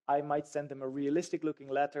 I might send them a realistic looking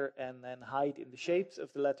letter and then hide in the shapes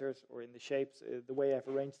of the letters or in the shapes, the way I've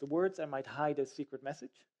arranged the words, I might hide a secret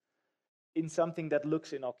message in something that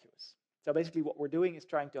looks innocuous. So basically what we're doing is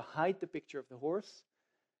trying to hide the picture of the horse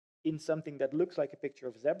in something that looks like a picture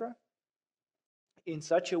of a zebra in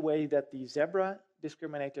such a way that the zebra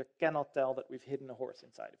discriminator cannot tell that we've hidden a horse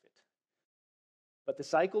inside of it. But the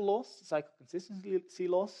cycle loss, the cycle consistency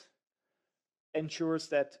loss, ensures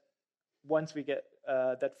that once we get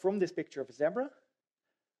that from this picture of a zebra,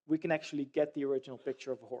 we can actually get the original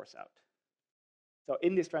picture of a horse out. So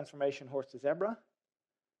in this transformation horse to zebra,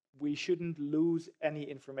 we shouldn't lose any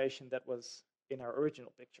information that was in our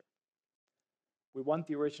original picture. We want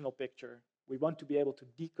the original picture. We want to be able to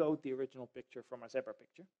decode the original picture from our zebra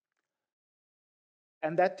picture.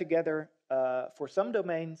 And that together, for some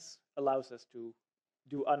domains, allows us to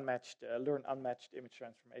do unmatched, learn unmatched image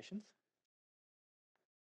transformations,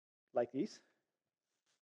 like these.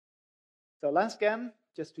 So last GAN,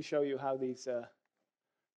 just to show you how these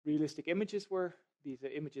realistic images were, these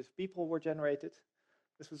images of people were generated.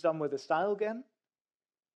 This was done with a style GAN,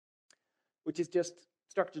 which is just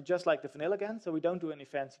structured just like the vanilla GAN. So we don't do any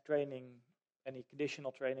fancy training, any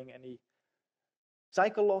conditional training, any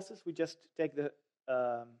cycle losses. We just take the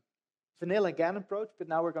vanilla GAN approach, but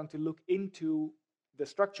now we're going to look into the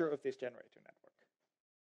structure of this generator network,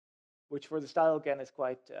 which for the style GAN is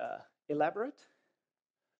quite elaborate.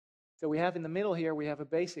 So we have in the middle here, we have a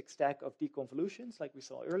basic stack of deconvolutions, like we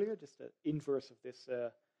saw earlier, just the inverse of this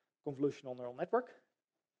convolutional neural network,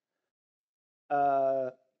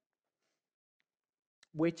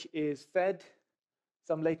 which is fed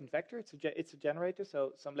some latent vector. It's a generator,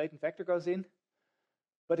 so some latent vector goes in.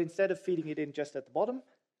 But instead of feeding it in just at the bottom,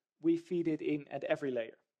 we feed it in at every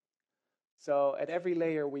layer. So at every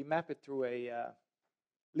layer, we map it through a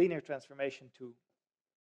linear transformation to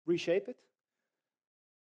reshape it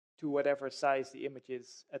to whatever size the image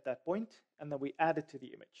is at that point, and then we add it to the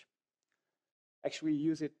image. Actually, we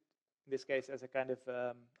use it in this case as a kind of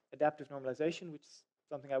adaptive normalization, which is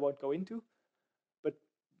something I won't go into, but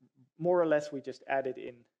more or less we just add it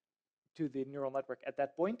in to the neural network at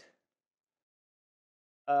that point.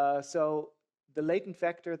 So the latent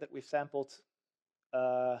vector that we've sampled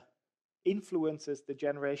influences the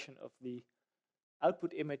generation of the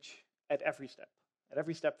output image at every step. At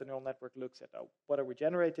every step, the neural network looks at, oh, what are we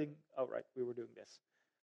generating? Oh, right, we were doing this.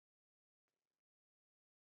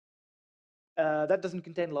 That doesn't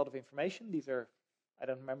contain a lot of information. These are, I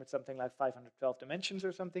don't remember, something like 512 dimensions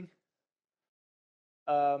or something.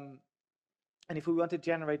 And if we want to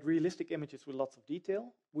generate realistic images with lots of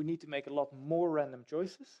detail, we need to make a lot more random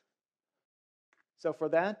choices. So for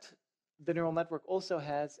that, the neural network also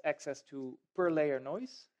has access to per layer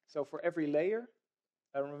noise. So for every layer,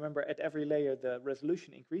 remember at every layer the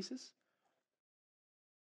resolution increases.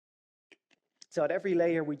 So at every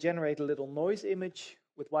layer we generate a little noise image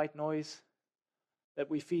with white noise that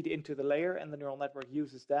we feed into the layer, and the neural network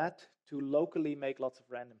uses that to locally make lots of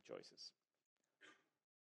random choices.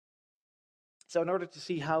 So in order to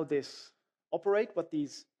see how this operates, what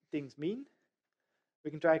these things mean,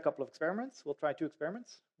 we can try a couple of experiments. We'll try two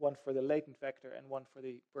experiments, one for the latent vector and one for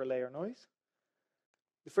the per layer noise.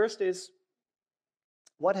 The first is,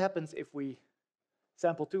 what happens if we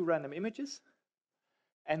sample two random images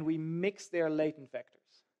and we mix their latent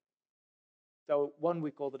vectors? So one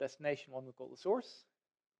we call the destination, one we call the source.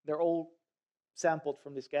 They're all sampled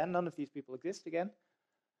from this GAN. None of these people exist again.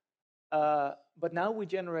 But now we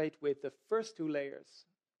generate with the first two layers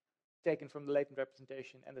taken from the latent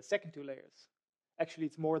representation and the second two layers. Actually,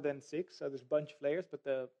 it's more than 6, so there's a bunch of layers, but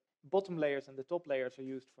the bottom layers and the top layers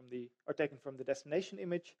are taken from the destination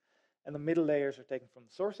image, and the middle layers are taken from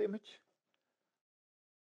the source image.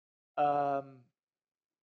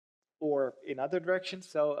 Or in other directions,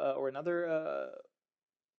 so or in other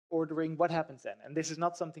ordering. What happens then? And this is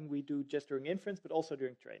not something we do just during inference, but also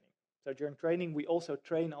during training. So during training, we also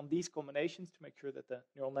train on these combinations to make sure that the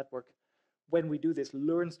neural network, when we do this,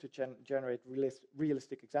 learns to generate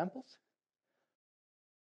realistic examples.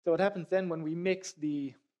 So what happens then when we mix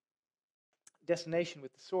the destination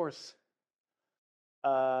with the source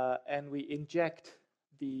and we inject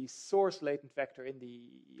the source latent vector in the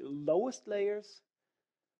lowest layers,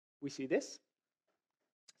 we see this.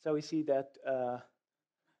 So we see that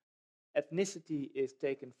ethnicity is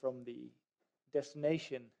taken from the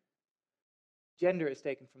destination, gender is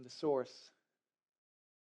taken from the source,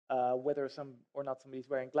 whether some or not somebody's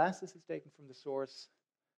wearing glasses is taken from the source,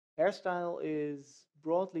 hairstyle is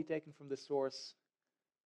broadly taken from the source,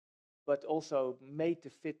 but also made to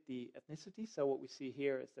fit the ethnicity. So what we see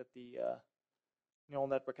here is that the neural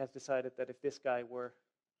network has decided that if this guy were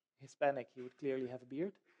Hispanic, he would clearly have a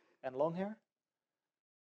beard and long hair.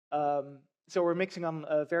 So we're mixing on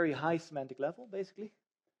a very high semantic level, basically.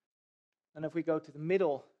 And if we go to the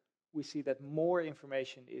middle, we see that more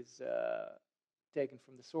information is taken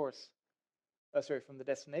from the source, from the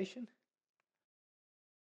destination.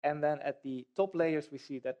 And then at the top layers, we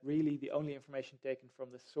see that really the only information taken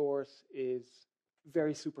from the source is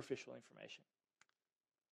very superficial information,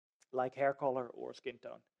 like hair color or skin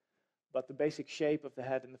tone. But the basic shape of the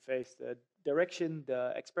head and the face, the direction,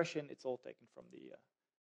 the expression, it's all taken from the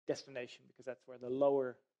destination, because that's where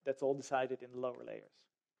that's all decided in the lower layers.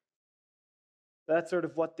 So that's sort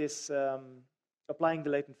of what this, applying the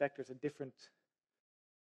latent vectors at different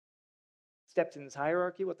steps in this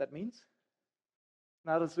hierarchy, what that means.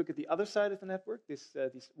 Now let's look at the other side of the network.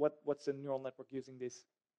 What's the neural network using these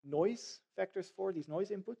noise vectors for, these noise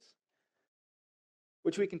inputs,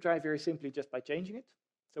 which we can try very simply just by changing it.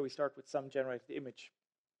 So we start with some generated image.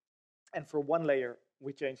 And for one layer,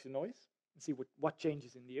 we change the noise and see what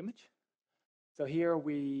changes in the image. So here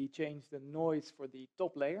we change the noise for the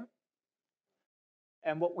top layer.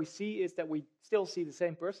 And what we see is that we still see the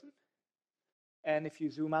same person. And if you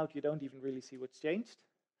zoom out, you don't even really see what's changed.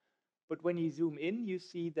 But when you zoom in, you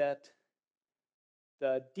see that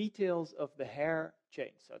the details of the hair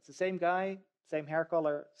change. So it's the same guy, same hair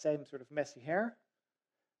color, same sort of messy hair.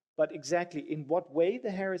 But exactly in what way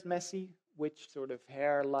the hair is messy, which sort of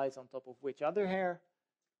hair lies on top of which other hair,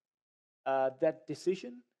 that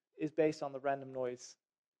decision is based on the random noise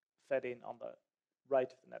fed in on the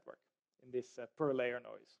right of the network in this per layer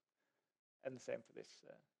noise. And the same for this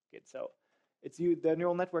kid. So the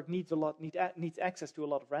neural network needs access to a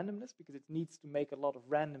lot of randomness, because it needs to make a lot of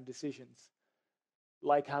random decisions,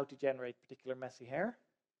 like how to generate particular messy hair.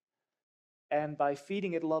 And by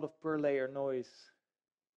feeding it a lot of per layer noise,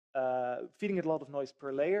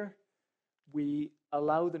 per layer, we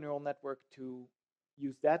allow the neural network to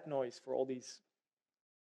use that noise for all these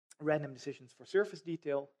random decisions for surface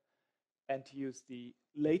detail, and to use the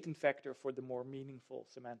latent vector for the more meaningful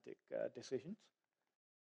semantic decisions.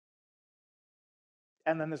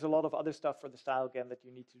 And then there's a lot of other stuff for the style GAN that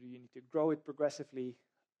you need to do. You need to grow it progressively.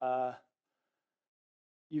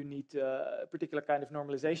 You need a particular kind of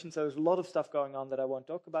normalization. So there's a lot of stuff going on that I won't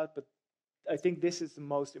talk about, but I think this is the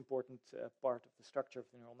most important part of the structure of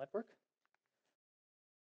the neural network.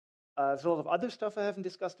 There's a lot of other stuff I haven't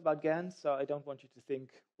discussed about GANs, so I don't want you to think,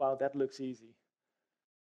 wow, that looks easy.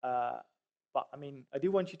 But I mean, I do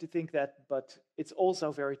want you to think that, but it's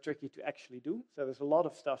also very tricky to actually do. So there's a lot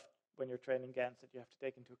of stuff when you're training GANs that you have to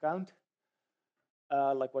take into account,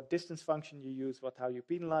 like what distance function you use, how you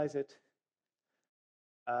penalize it.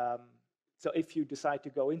 So if you decide to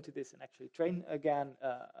go into this and actually train a GAN,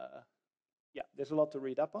 yeah, there's a lot to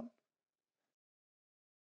read up on.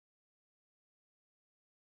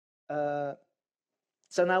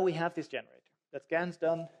 So now we have this generator. That's GANs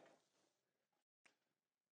done.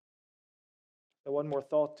 So one more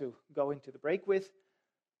thought to go into the break with.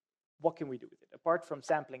 What can we do with it? Apart from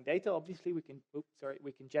sampling data, obviously we can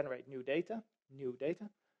generate new data.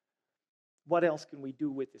 What else can we do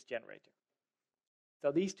with this generator?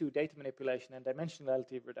 So these two, data manipulation and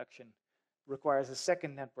dimensionality reduction, requires a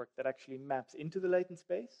second network that actually maps into the latent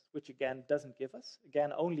space, which again doesn't give us.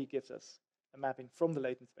 Again, only gives us a mapping from the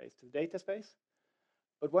latent space to the data space.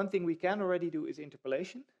 But one thing we can already do is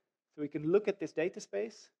interpolation. So we can look at this data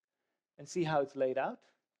space and see how it's laid out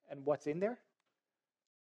and what's in there.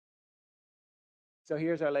 So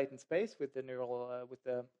here's our latent space with the neural, with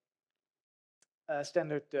the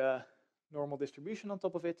standard normal distribution on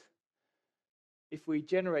top of it. If we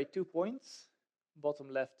generate 2 points, bottom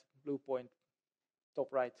left blue point,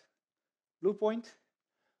 top right blue point,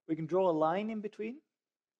 we can draw a line in between,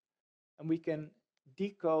 and we can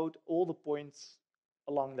decode all the points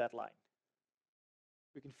along that line.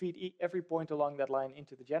 We can feed every point along that line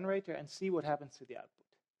into the generator and see what happens to the output.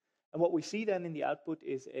 And what we see then in the output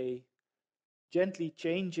is a gentle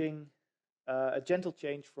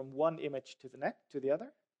change from one image to the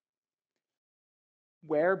other,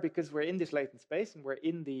 where, because we're in this latent space and we're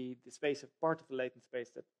in the space of part of the latent space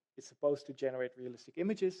that is supposed to generate realistic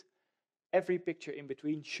images, every picture in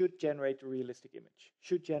between should generate a realistic image,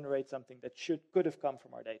 should generate something that could have come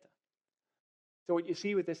from our data. So what you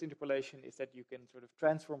see with this interpolation is that you can sort of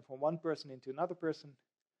transform from one person into another person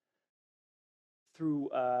through,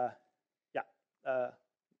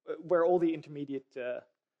 where all the intermediate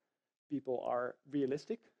people are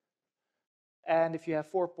realistic. And if you have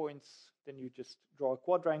 4 points, then you just draw a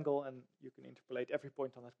quadrangle, and you can interpolate every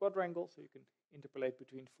point on that quadrangle. So you can interpolate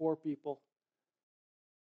between 4 people,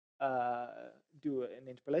 do an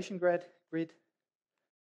interpolation grid.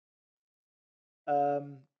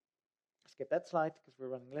 Skip that slide because we're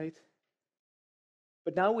running late.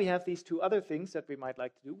 But now we have these 2 other things that we might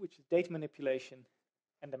like to do, which is data manipulation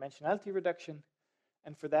and dimensionality reduction.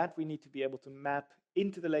 And for that, we need to be able to map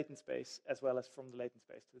into the latent space as well as from the latent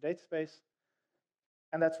space to the data space.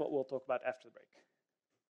 And that's what we'll talk about after the break.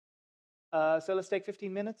 So let's take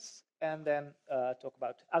 15 minutes and then talk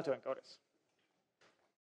about autoencoders.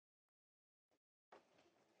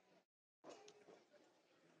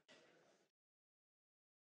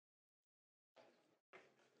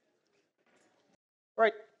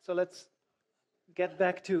 Right, so let's get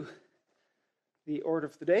back to the order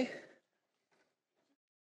of the day.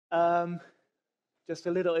 Just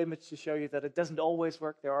a little image to show you that it doesn't always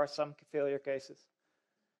work. There are some failure cases.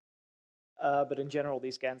 But in general,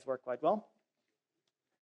 these GANs work quite well.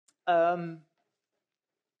 Yeah,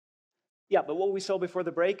 but what we saw before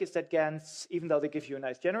the break is that GANs, even though they give you a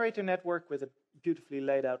nice generator network with a beautifully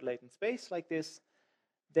laid out latent space like this,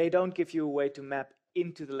 they don't give you a way to map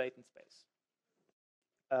into the latent space.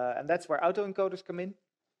 And that's where autoencoders come in.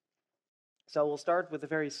 So we'll start with a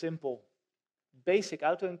very simple, basic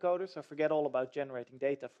autoencoder. So forget all about generating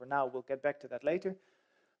data for now. We'll get back to that later.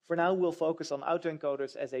 For now, we'll focus on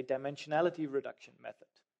autoencoders as a dimensionality reduction method.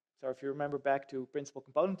 So if you remember back to principal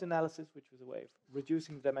component analysis, which was a way of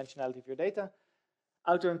reducing the dimensionality of your data,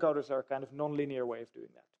 autoencoders are a kind of non-linear way of doing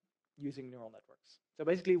that, using neural networks. So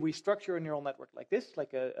basically, we structure a neural network like this,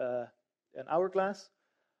 like an hourglass.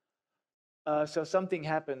 So something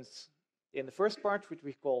happens in the first part, which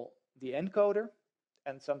we call the encoder,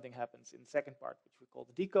 and something happens in the second part, which we call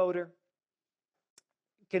the decoder.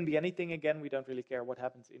 It can be anything, again, we don't really care what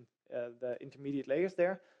happens in the intermediate layers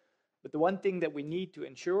there. But the one thing that we need to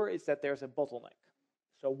ensure is that there's a bottleneck.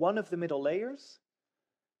 So one of the middle layers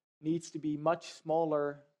needs to be much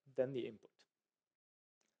smaller than the input.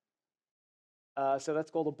 So that's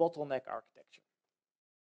called a bottleneck architecture.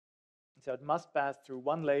 So it must pass through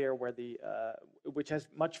one layer where which has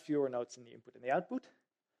much fewer nodes in the input and the output.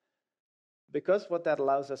 Because what that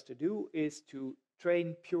allows us to do is to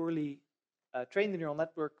train the neural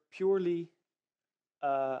network purely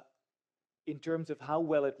in terms of how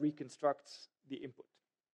well it reconstructs the input.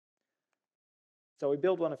 So we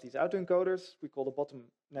build one of these autoencoders. We call the bottom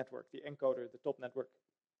network the encoder, the top network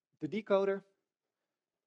the decoder.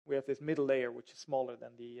 We have this middle layer, which is smaller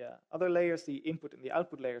than the other layers. The input and the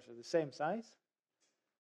output layers are the same size.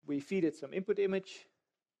 We feed it some input image.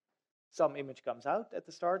 Some image comes out at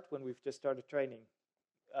the start when we've just started training.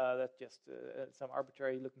 That's just some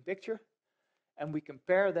arbitrary looking picture. And we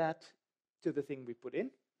compare that to the thing we put in.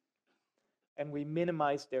 And we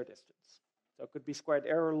minimize their distance. So it could be squared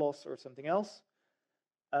error loss or something else.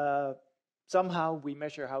 Somehow we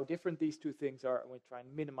measure how different these two things are, and we try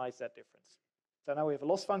and minimize that difference. So now we have a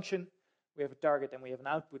loss function, we have a target, and we have an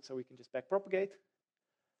output, so we can just backpropagate.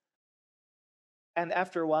 And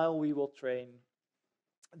after a while, we will train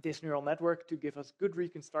this neural network to give us good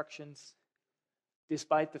reconstructions,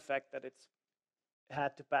 despite the fact that it's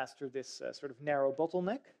had to pass through this sort of narrow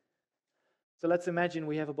bottleneck. So let's imagine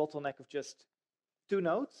we have a bottleneck of just 2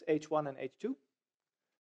 nodes, H1 and H2.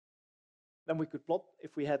 Then we could plot,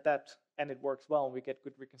 if we had that and it works well and we get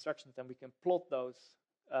good reconstructions, then we can plot those.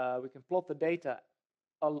 We can plot the data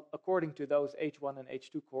according to those H1 and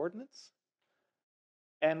H2 coordinates.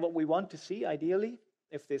 And what we want to see, ideally,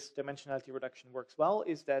 if this dimensionality reduction works well,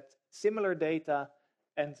 is that similar data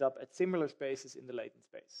ends up at similar spaces in the latent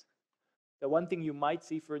space. The one thing you might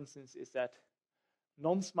see, for instance, is that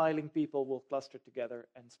non-smiling people will cluster together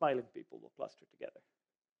and smiling people will cluster together.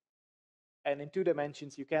 And in 2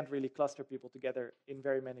 dimensions, you can't really cluster people together in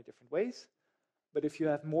very many different ways. But if you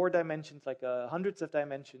have more dimensions, like hundreds of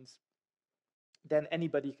dimensions, then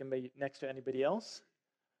anybody can be next to anybody else.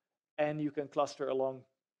 And you can cluster along,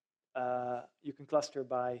 you can cluster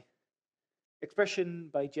by expression,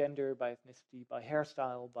 by gender, by ethnicity, by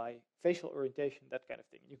hairstyle, by facial orientation, that kind of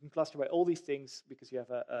thing. You can cluster by all these things because you have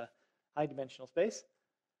a high dimensional space.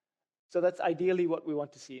 So that's ideally what we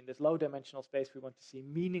want to see. In this low dimensional space, we want to see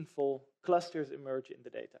meaningful clusters emerge in the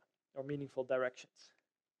data, or meaningful directions.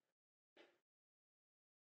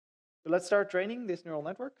 So let's start training this neural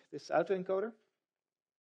network, this autoencoder,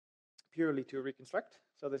 purely to reconstruct.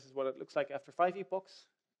 So this is what it looks like after 5 epochs.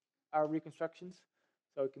 our reconstructions.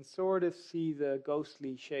 So we can sort of see the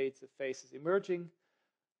ghostly shades of faces emerging.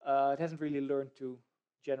 It hasn't really learned to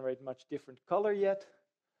generate much different color yet.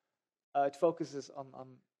 It focuses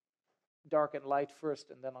on dark and light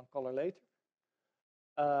first and then on color later.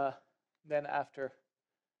 Then after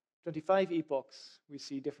 25 epochs, we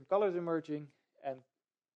see different colors emerging and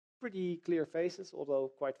pretty clear faces,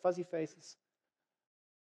 although quite fuzzy faces.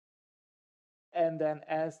 And then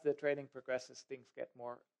as the training progresses, things get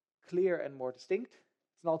more clear and more distinct.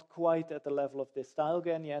 It's not quite at the level of this style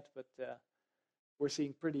GAN yet, but we're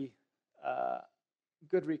seeing pretty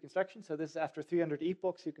good reconstruction. So this is after 300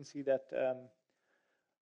 epochs. You can see that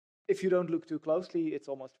if you don't look too closely, it's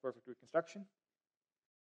almost a perfect reconstruction.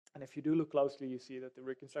 And if you do look closely, you see that the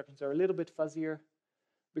reconstructions are a little bit fuzzier,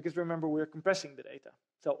 because remember, we're compressing the data.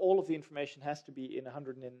 So all of the information has to be in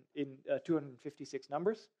 256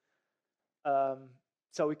 numbers.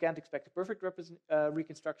 So we can't expect a perfect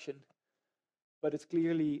reconstruction, but it's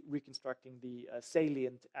clearly reconstructing the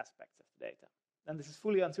salient aspects of the data. And this is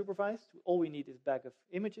fully unsupervised. All we need is a bag of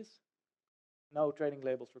images. No training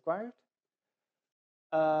labels required.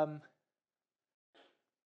 So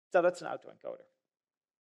that's an autoencoder.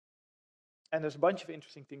 And there's a bunch of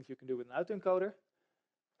interesting things you can do with an autoencoder.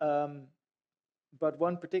 But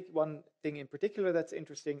one thing in particular that's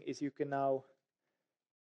interesting is you can now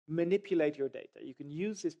manipulate your data. You can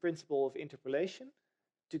use this principle of interpolation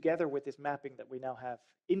together with this mapping that we now have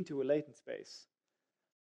into a latent space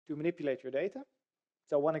to manipulate your data.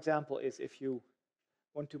 So one example is if you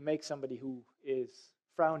want to make somebody who is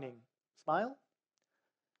frowning smile,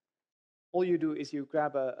 all you do is you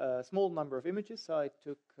grab a small number of images. So I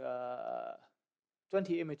took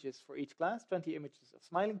 20 images for each class, 20 images of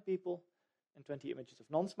smiling people and 20 images of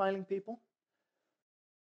non-smiling people.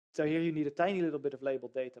 So here you need a tiny little bit of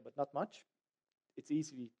labeled data, but not much. It's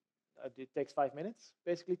easy. It takes 5 minutes,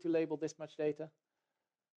 basically, to label this much data.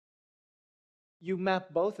 You map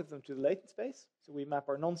both of them to the latent space. So we map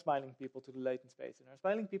our non-smiling people to the latent space and our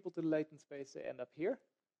smiling people to the latent space. They end up here.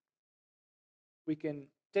 We can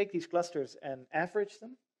take these clusters and average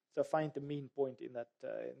them. So find the mean point in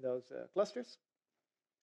those clusters.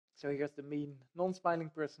 So here's the mean non-smiling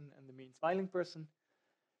person and the mean smiling person.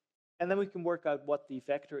 And then we can work out what the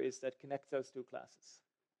vector is that connects those two classes.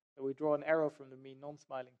 So we draw an arrow from the mean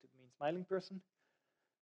non-smiling to the mean smiling person.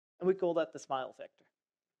 And we call that the smile vector,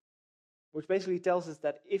 which basically tells us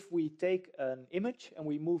that if we take an image and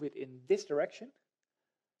we move it in this direction,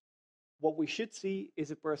 what we should see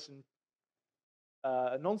is a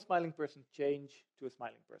non-smiling person change to a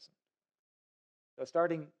smiling person. So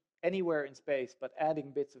starting anywhere in space but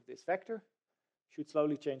adding bits of this vector should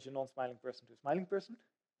slowly change a non-smiling person to a smiling person.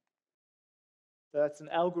 So that's an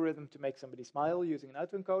algorithm to make somebody smile using an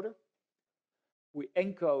autoencoder. We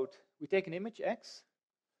take an image X,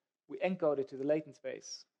 we encode it to the latent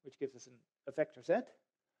space, which gives us a vector Z.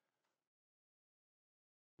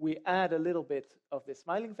 We add a little bit of this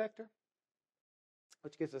smiling vector,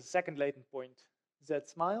 which gives us a second latent point, Z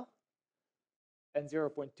smile. And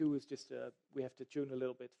 0.2 is just, we have to tune a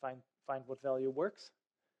little bit, find what value works.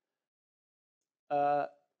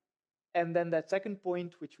 And then that second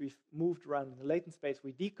point, which we've moved around in the latent space,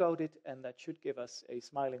 we decode it, and that should give us a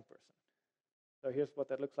smiling person. So here's what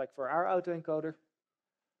that looks like for our autoencoder.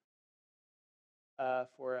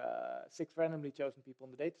 For 6 randomly chosen people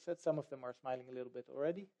in the data set, some of them are smiling a little bit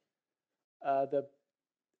already.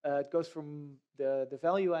 It goes from the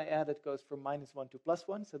value I added goes from -1 to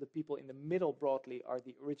 +1. So the people in the middle broadly are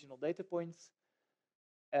the original data points.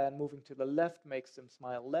 And moving to the left makes them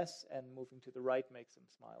smile less, and moving to the right makes them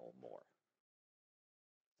smile more.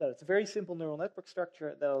 So it's a very simple neural network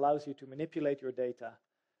structure that allows you to manipulate your data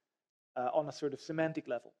on a sort of semantic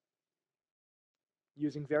level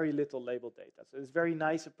using very little labeled data. So it's a very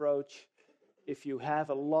nice approach if you have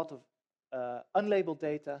a lot of unlabeled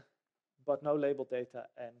data, but no labeled data,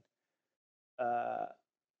 and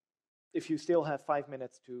if you still have 5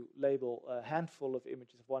 minutes to label a handful of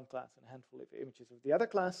images of one class and a handful of images of the other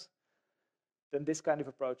class, then this kind of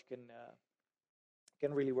approach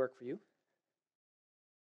can really work for you.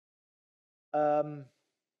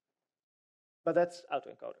 But that's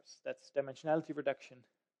autoencoders. That's dimensionality reduction,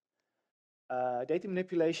 data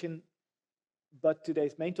manipulation. But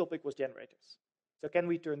today's main topic was generators. So can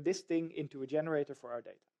we turn this thing into a generator for our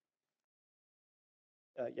data?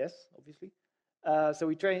 Yes, obviously. So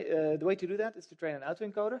we train. The way to do that is to train an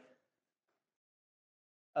autoencoder.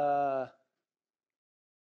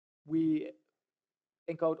 We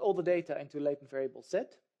encode all the data into a latent variable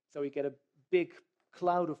set. So we get a big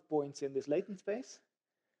cloud of points in this latent space.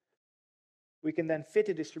 We can then fit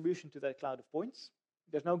a distribution to that cloud of points.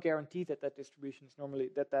 there's no guarantee that that distribution is normally,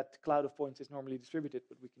 that cloud of points is normally distributed,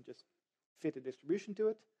 but we can just fit a distribution to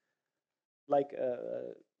it, like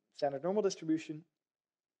a standard normal distribution.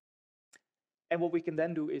 And what we can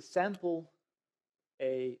then do is sample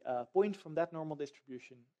a point from that normal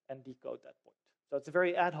distribution and decode that point. So it's a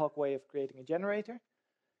very ad hoc way of creating a generator.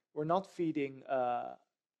 We're not feeding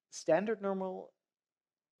standard normal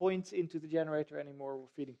points into the generator anymore. We're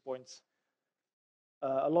feeding points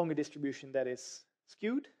along a distribution that is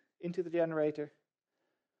skewed into the generator,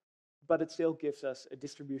 but it still gives us a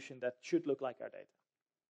distribution that should look like our data.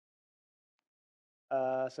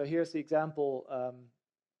 So here's the example,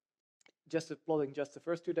 just plotting just the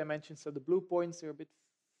first 2 dimensions. So the blue points are a bit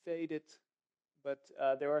faded, but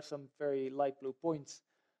there are some very light blue points.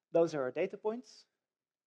 Those are our data points.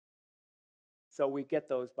 So we get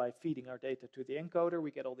those by feeding our data to the encoder.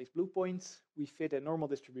 We get all these blue points. We fit a normal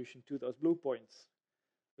distribution to those blue points,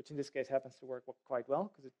 which in this case happens to work quite well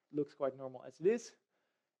because it looks quite normal as it is.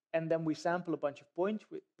 And then we sample a bunch of points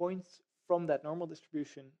from that normal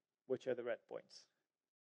distribution, which are the red points.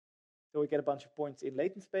 So we get a bunch of points in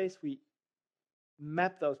latent space. We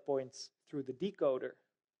map those points through the decoder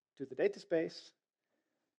to the data space,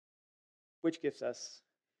 which gives us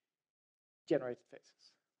generated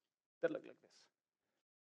faces that look like this.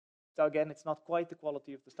 So again, it's not quite the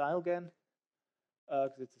quality of the style GAN,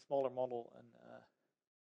 because it's a smaller model and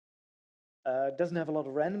doesn't have a lot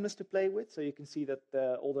of randomness to play with. So you can see that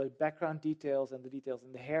all the background details and the details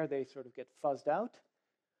in the hair, they sort of get fuzzed out.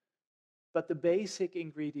 But the basic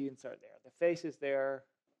ingredients are there. The face is there,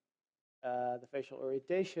 the facial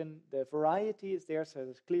orientation, the variety is there, so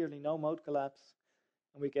there's clearly no mode collapse,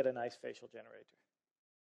 and we get a nice facial generator.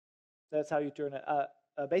 So that's how you turn a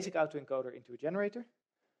basic autoencoder into a generator,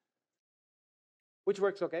 which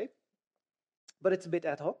works okay, but it's a bit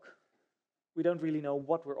ad hoc. We don't really know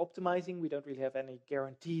what we're optimizing. We don't really have any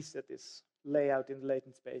guarantees that this layout in the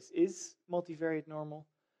latent space is multivariate normal.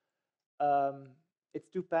 It's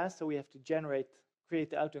too fast, so we have to create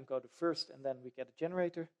the autoencoder first, and then we get a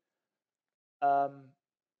generator. So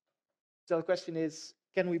the question is,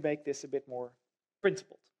 can we make this a bit more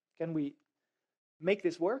principled? Can we make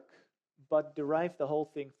this work, but derive the whole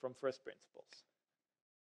thing from first principles?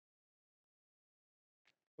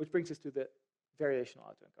 Which brings us to the variational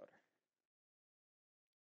autoencoder.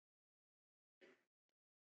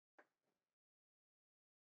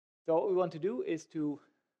 So what we want to do is to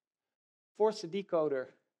force the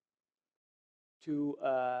decoder to,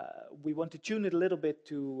 we want to tune it a little bit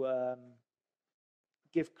to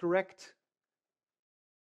give correct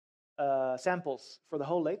samples for the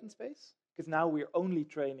whole latent space, because now we're only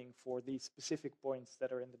training for these specific points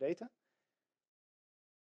that are in the data.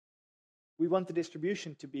 We want the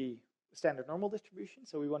distribution to be a standard normal distribution,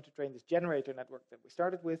 so we want to train this generator network that we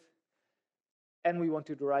started with, and we want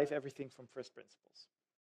to derive everything from first principles.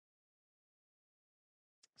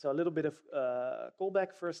 So a little bit of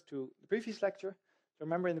callback first to the previous lecture. So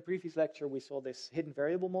remember, in the previous lecture we saw this hidden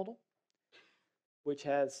variable model, which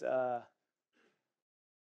has,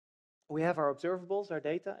 we have our observables, our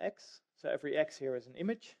data, x. So every x here is an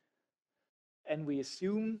image. And we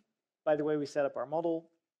assume, by the way we set up our model,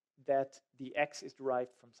 that the x is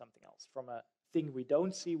derived from something else, from a thing we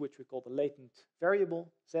don't see, which we call the latent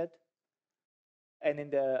variable, z. And in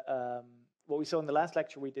the, what we saw in the last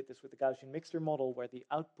lecture, we did this with the Gaussian mixture model, where the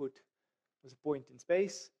output was a point in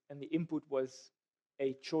space, and the input was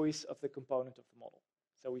a choice of the component of the model.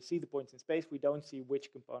 So we see the points in space, we don't see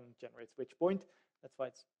which component generates which point. That's why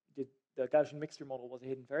the Gaussian mixture model was a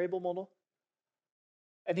hidden variable model.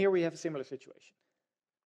 And here we have a similar situation.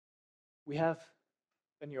 We have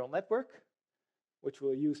a neural network, which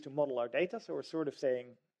we'll use to model our data. So we're sort of saying,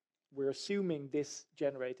 we're assuming this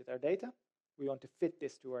generated our data. We want to fit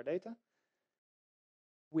this to our data.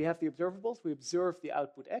 We have the observables. We observe the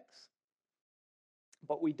output x,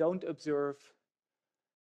 but we don't observe,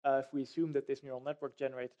 if we assume that this neural network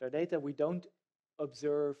generated our data, we don't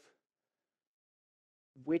observe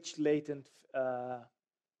which latent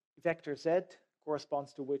vector z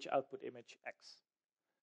corresponds to which output image x.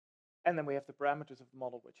 And then we have the parameters of the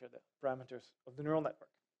model, which are the parameters of the neural network.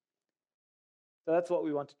 So that's what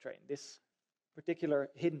we want to train, this particular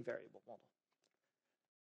hidden variable model.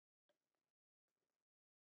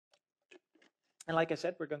 And like I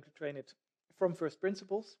said, we're going to train it from first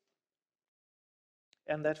principles.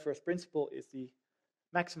 And that first principle is the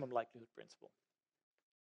maximum likelihood principle.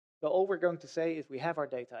 So all we're going to say is we have our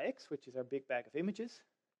data x, which is our big bag of images.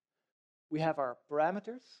 We have our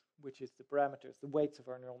parameters, which is the parameters, the weights of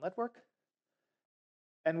our neural network.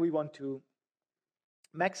 And we want to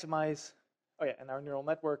maximize, oh yeah, and our neural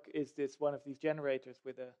network is this one of these generators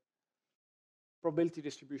with a probability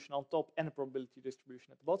distribution on top and a probability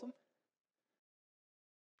distribution at the bottom.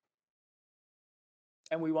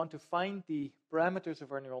 And we want to find the parameters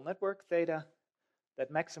of our neural network, theta,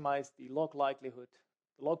 that maximize the log likelihood,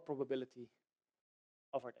 the log probability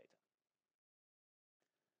of our data.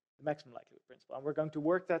 The maximum likelihood principle. And we're going to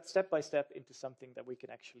work that step by step into something that we can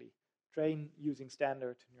actually train using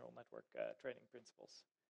standard neural network training principles.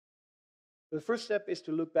 The first step is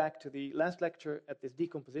to look back to the last lecture at this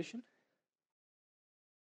decomposition.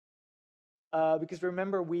 Because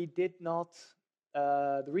remember, we did not,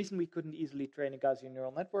 the reason we couldn't easily train a Gaussian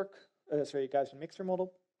neural network, a Gaussian mixture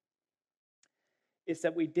model, is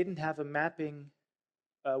that we didn't have a mapping,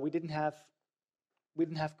 we didn't have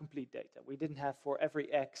complete data. We didn't have for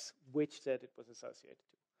every x which z it was associated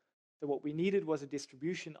to. So what we needed was a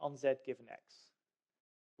distribution on z given x.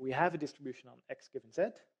 We have a distribution on x given z,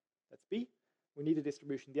 that's B. We need a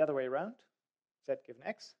distribution the other way around, z given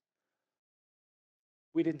x.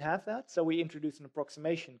 We didn't have that, so we introduced an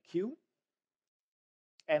approximation Q.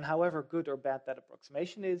 And however good or bad that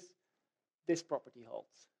approximation is, this property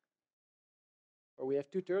holds. Or we have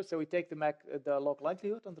two terms, so we take the log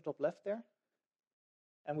likelihood on the top left there,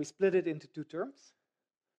 and we split it into two terms.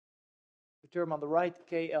 The term on the right,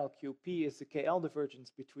 KLQP, is the KL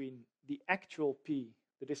divergence between the actual P,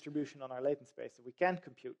 the distribution on our latent space that we can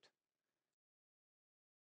compute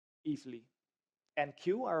easily, and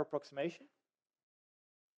Q, our approximation.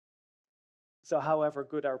 So however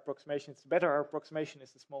good our approximation is, the better our approximation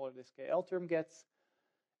is, the smaller this KL term gets.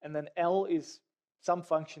 And then L is some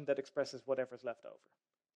function that expresses whatever's left over.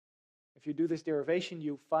 If you do this derivation,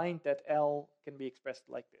 you find that L can be expressed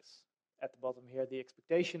like this. At the bottom here, the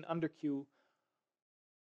expectation under Q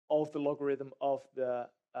of the logarithm of the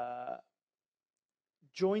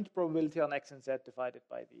joint probability on x and z divided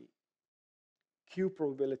by the Q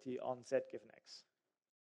probability on z given x,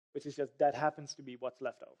 which is just that happens to be what's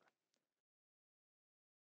left over.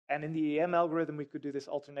 And in the EM algorithm, we could do this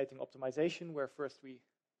alternating optimization, where first we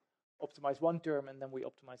optimize one term and then we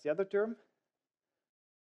optimize the other term.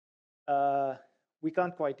 We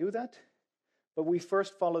can't quite do that, but we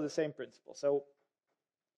first follow the same principle. So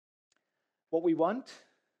what we want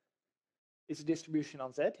is a distribution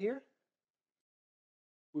on z here.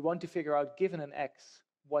 We want to figure out, given an x,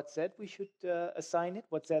 what z we should assign it,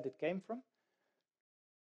 what z it came from.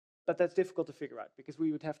 But that's difficult to figure out because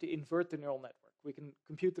we would have to invert the neural network. We can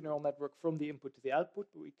compute the neural network from the input to the output,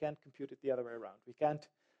 but we can't compute it the other way around. We can't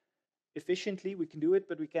efficiently, we can do it,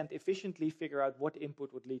 but we can't efficiently figure out what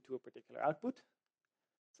input would lead to a particular output.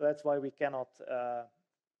 So that's why we cannot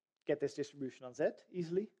get this distribution on z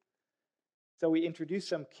easily. So we introduce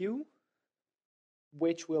some Q,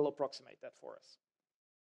 which will approximate that for us.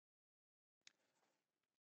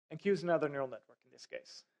 And Q is another neural network in this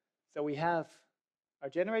case. So we have our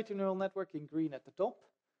generator neural network in green at the top,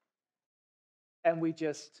 and we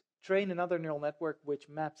just train another neural network which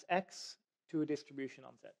maps x to a distribution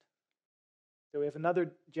on z. So we have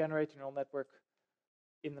another generator neural network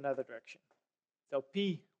in another direction. So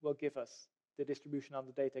P will give us the distribution on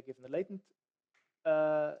the data given the latent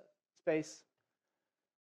space,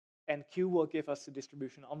 and Q will give us the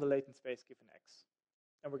distribution on the latent space given x.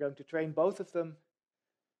 And we're going to train both of them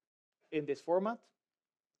in this format.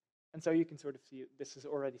 And so you can sort of see this is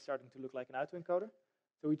already starting to look like an autoencoder.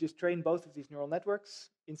 So we just train both of these neural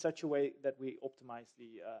networks in such a way that we optimize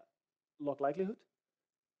the log likelihood.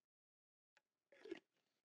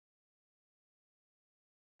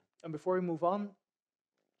 And before we move on,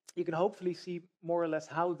 you can hopefully see more or less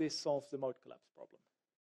how this solves the mode collapse problem.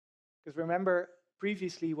 Because remember,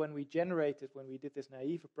 previously when we did this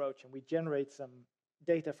naive approach and we generate some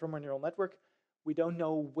data from our neural network, we don't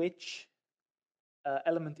know which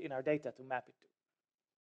element in our data to map it to.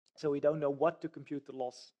 So we don't know what to compute the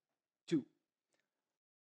loss to.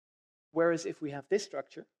 Whereas if we have this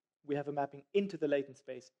structure, we have a mapping into the latent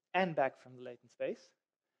space and back from the latent space,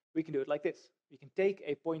 we can do it like this. We can take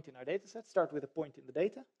a point in our data set, start with a point in the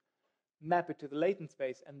data, map it to the latent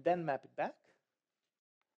space, and then map it back,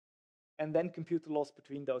 and then compute the loss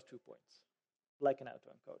between those 2 points, like an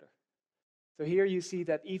autoencoder. So here you see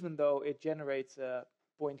that even though it generates a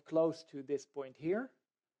point close to this point here,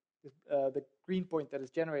 the green point that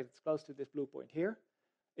is generated is close to this blue point here,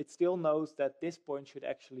 it still knows that this point should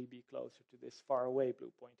actually be closer to this far away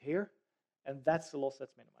blue point here, and that's the loss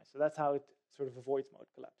that's minimized. So that's how it sort of avoids mode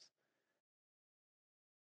collapse.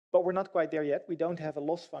 But we're not quite there yet. We don't have a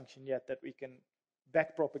loss function yet that we can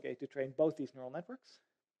backpropagate to train both these neural networks.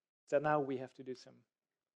 So now we have to do some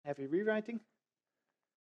heavy rewriting.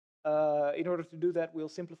 In order to do that, we'll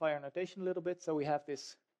simplify our notation a little bit. So we have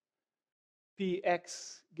this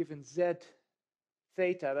px given z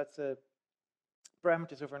theta. That's a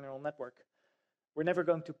parameters of our neural network, we're never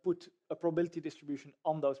going to put a probability distribution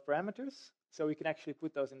on those parameters, so we can actually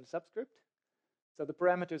put those in the subscript. So the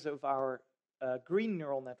parameters of our green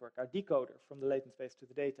neural network, our decoder from the latent space to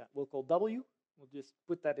the data, we'll call W. We'll just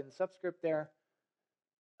put that in the subscript there,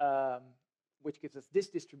 which gives us this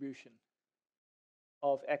distribution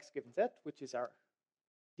of X given Z, which is our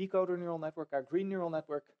decoder neural network, our green neural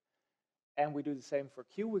network. And we do the same for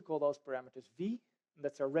Q. We call those parameters V. And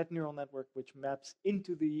that's our red neural network, which maps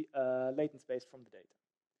into the latent space from the data.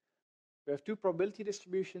 We have two probability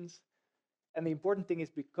distributions. And the important thing is,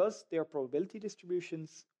 because they're probability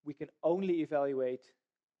distributions, we can only evaluate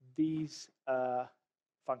these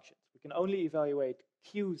functions. We can only evaluate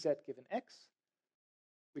QZ given X.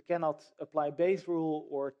 We cannot apply Bayes' rule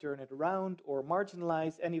or turn it around or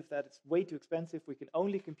marginalize any of that. It's way too expensive. We can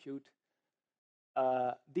only compute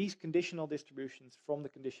these conditional distributions from the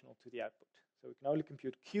conditional to the output. So we can only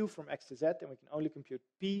compute Q from X to Z, and we can only compute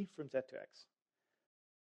P from Z to X.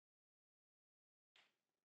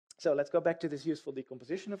 So let's go back to this useful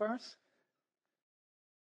decomposition of ours.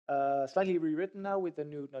 Slightly rewritten now with the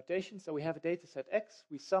new notation. So we have a data set X.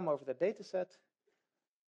 We sum over the data set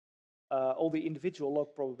all the individual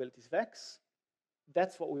log probabilities of X.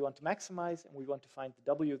 That's what we want to maximize, and we want to find the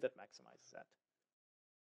W that maximizes that.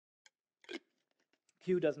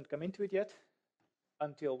 Q doesn't come into it yet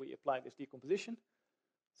until we apply this decomposition.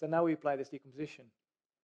 So now we apply this decomposition,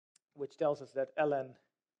 which tells us that ln,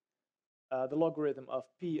 the logarithm of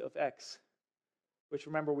P of X, which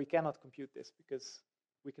remember we cannot compute this because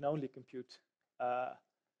we can only compute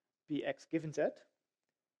Px given Z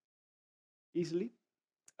easily.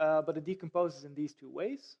 But it decomposes in these two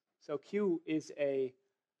ways. So Q is an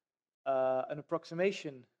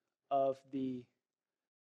approximation of the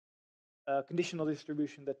conditional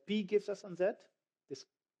distribution that P gives us on Z, this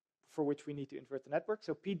for which we need to invert the network.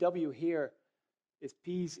 So PW here is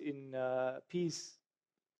P's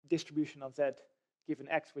distribution on Z given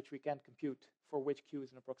X, which we can't compute, for which Q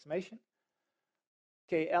is an approximation.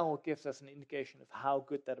 KL gives us an indication of how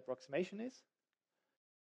good that approximation is.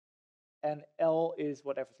 And L is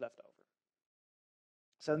whatever's left over.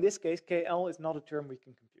 So in this case, KL is not a term we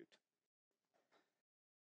can compute.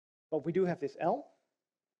 But we do have this L,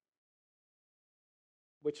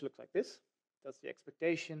 which looks like this. That's the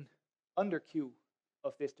expectation under Q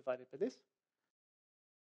of this divided by this.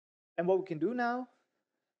 And what we can do now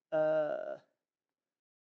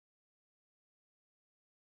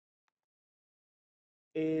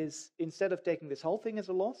is, instead of taking this whole thing as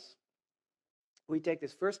a loss, we take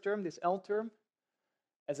this first term, this L term,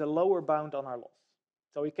 as a lower bound on our loss.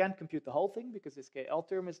 So we can't compute the whole thing because this KL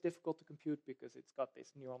term is difficult to compute because it's got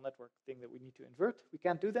this neural network thing that we need to invert. We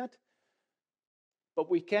can't do that. But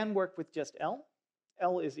we can work with just L.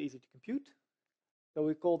 L is easy to compute. So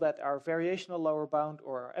we call that our variational lower bound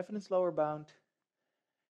or our evidence lower bound.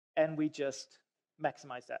 And we just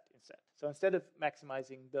maximize that instead. So instead of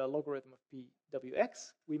maximizing the logarithm of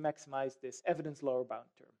Pwx, we maximize this evidence lower bound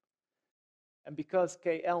term. And because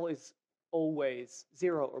KL is always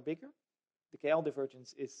 0 or bigger, the KL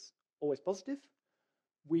divergence is always positive,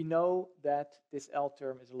 we know that this L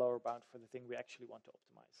term is a lower bound for the thing we actually want to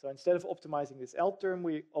optimize. So instead of optimizing this L term,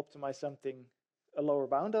 we optimize something, a lower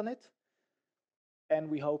bound on it, and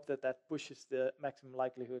we hope that that pushes the maximum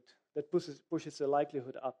likelihood, that pushes the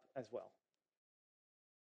likelihood up as well.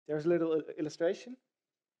 There's a little illustration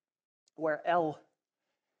where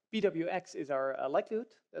Pwx is our likelihood.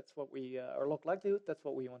 That's what we, our log likelihood. That's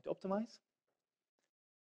what we want to optimize.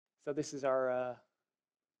 So this is our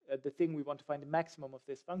the thing we want to find the maximum of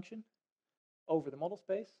this function over the model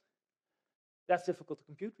space. That's difficult to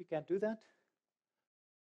compute. We can't do that.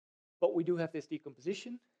 But we do have this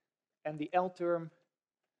decomposition, and the L term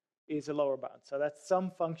is a lower bound. So that's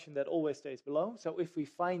some function that always stays below. So if we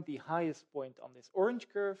find the highest point on this orange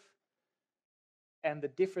curve, and the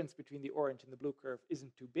difference between the orange and the blue curve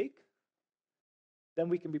isn't too big, then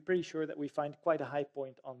we can be pretty sure that we find quite a high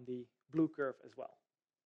point on the blue curve as well.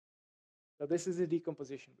 So this is the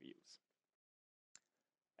decomposition we use.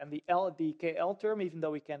 And the KL term, even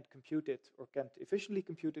though we can't compute it or can't efficiently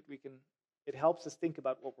compute it, it helps us think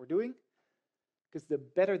about what we're doing. Because the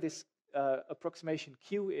better this approximation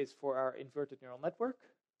Q is for our inverted neural network,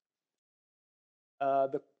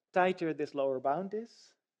 the tighter this lower bound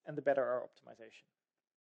is, and the better our optimization.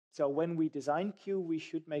 So when we design Q, we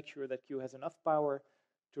should make sure that Q has enough power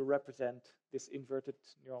to represent this inverted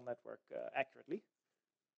neural network accurately.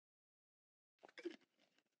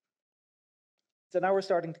 So now we're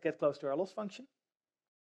starting to get close to our loss function.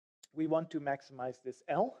 We want to maximize this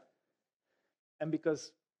L. And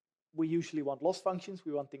because we usually want loss functions,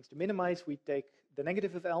 we want things to minimize, we take the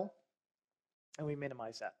negative of L. and we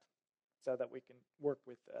minimize that so that we can work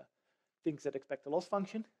with things that expect a loss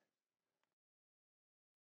function.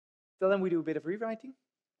 So then we do a bit of rewriting.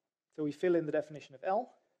 So we fill in the definition of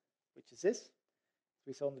L, which is this, as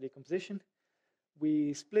we saw in the decomposition.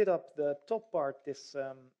 We split up the top part, this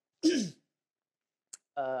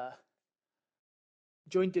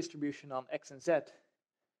joint distribution on x and z,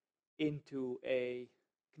 into a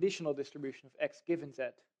conditional distribution of x given z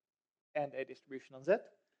and a distribution on z.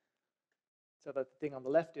 So that the thing on the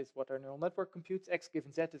left is what our neural network computes. X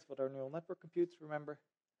given z is what our neural network computes, remember.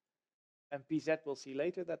 And pz, we'll see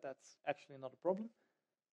later that that's actually not a problem.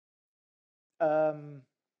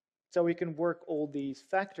 So we can work all these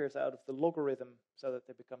factors out of the logarithm so that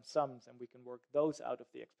they become sums, and we can work those out of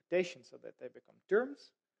the expectation so that they become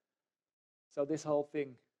terms. So this whole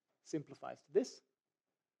thing simplifies to this.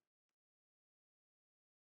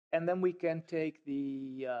 And then we can take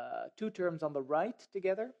the two terms on the right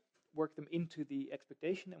together, work them into the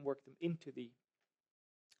expectation and work them into the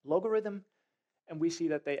logarithm. And we see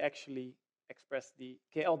that they actually express the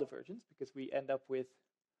KL divergence, because we end up with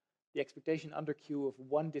the expectation under Q of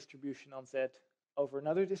one distribution on Z over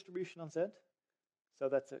another distribution on Z. So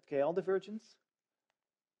that's a KL divergence.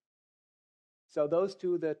 So those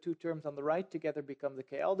two, the two terms on the right together become the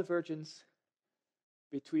KL divergence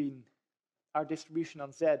between our distribution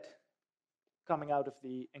on Z coming out of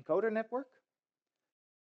the encoder network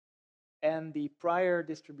and the prior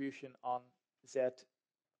distribution on Z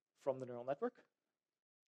from the neural network,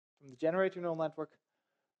 from the generator neural network,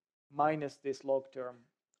 minus this log term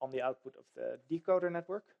on the output of the decoder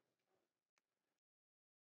network.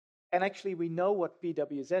 And actually we know what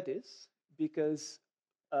PWZ is because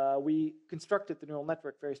we constructed the neural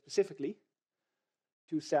network very specifically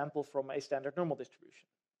to sample from a standard normal distribution.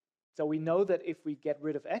 So we know that if we get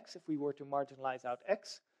rid of x, if we were to marginalize out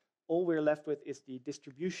x, all we're left with is the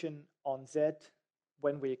distribution on Z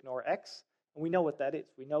when we ignore x. And we know what that is.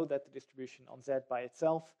 We know that the distribution on Z by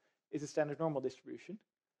itself is a standard normal distribution.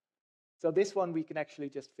 So this one we can actually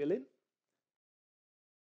just fill in,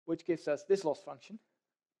 which gives us this loss function.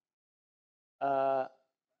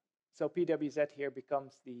 So PWZ here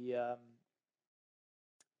becomes the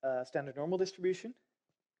standard normal distribution.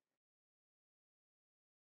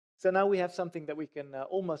 So now we have something that we can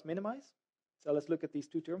almost minimize. So let's look at these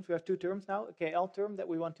two terms. We have two terms now, a KL term that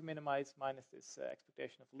we want to minimize minus this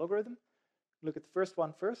expectation of the logarithm. Look at the first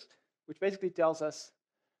one first, which basically tells us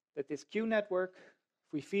that this Q network,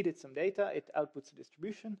 if we feed it some data, it outputs a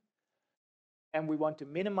distribution. And we want to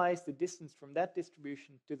minimize the distance from that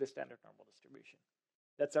distribution to the standard normal distribution.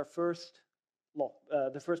 That's our first law,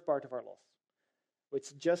 the first part of our loss,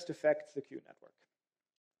 which just affects the Q network.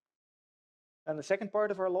 And the second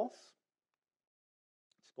part of our loss,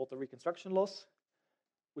 it's called the reconstruction loss,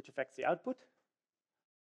 which affects the output,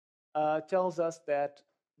 tells us that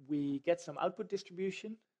we get some output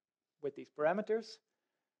distribution with these parameters,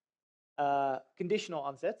 conditional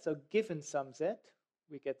on Z. So given some Z,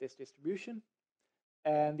 we get this distribution.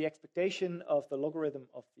 And the expectation of the logarithm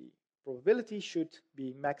of the probability should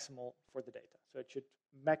be maximal for the data. So it should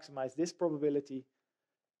maximize this probability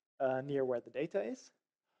near where the data is,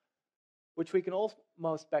 which we can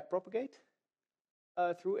almost backpropagate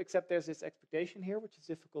through, except there's this expectation here, which is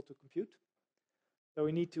difficult to compute. So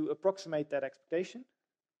we need to approximate that expectation,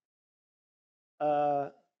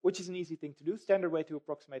 which is an easy thing to do. Standard way to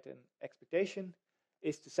approximate an expectation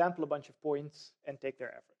is to sample a bunch of points and take their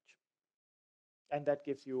average. And that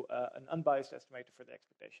gives you an unbiased estimator for the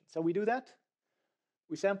expectation. So we do that.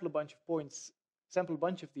 We sample a bunch of points, sample a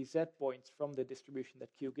bunch of these Z points from the distribution that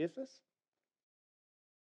Q gives us.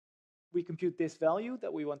 We compute this value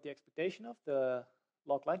that we want the expectation of, the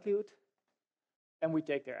log likelihood, and we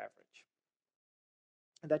take their average.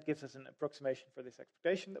 And that gives us an approximation for this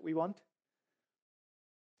expectation that we want.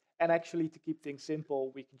 And actually, to keep things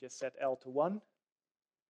simple, we can just set L to 1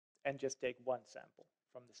 and just take one sample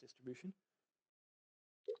from this distribution.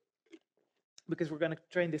 Because we're going to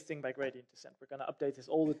train this thing by gradient descent. We're going to update this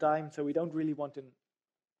all the time, so we don't really want an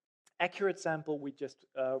accurate sample.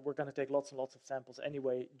 We're going to take lots and lots of samples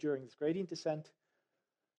anyway during this gradient descent.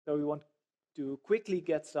 So we want to quickly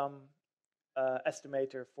get some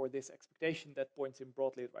estimator for this expectation that points in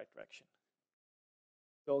broadly the right direction.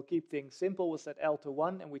 So we'll keep things simple. We'll set L to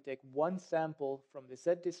 1, and we take one sample from the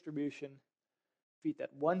Z distribution, feed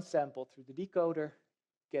that one sample through the decoder,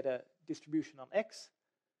 get a distribution on X,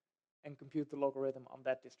 and compute the logarithm on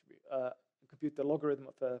that compute the logarithm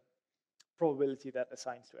of the probability that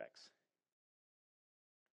assigns to X.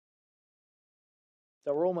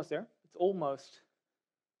 So we're almost there. It's almost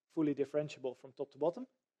fully differentiable from top to bottom.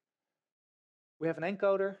 We have an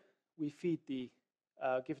encoder. We feed the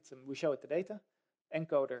we show it the data.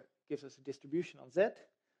 Encoder gives us a distribution on Z.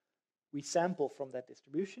 We sample from that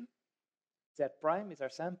distribution. Z prime is our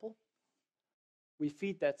sample. We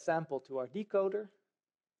feed that sample to our decoder,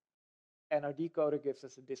 and our decoder gives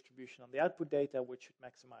us a distribution on the output data, which should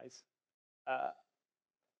maximize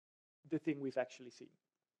the thing we've actually seen.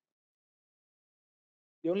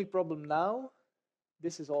 The only problem now,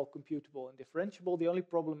 this is all computable and differentiable. The only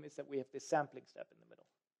problem is that we have this sampling step in the middle.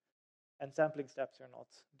 And sampling steps are not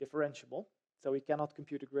differentiable. So we cannot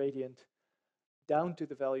compute a gradient down to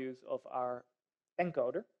the values of our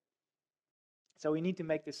encoder. So we need to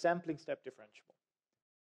make this sampling step differentiable.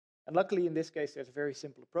 And luckily, in this case, there's a very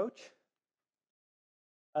simple approach,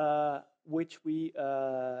 which we,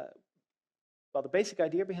 well, the basic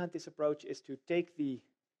idea behind this approach is to take the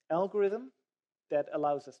algorithm that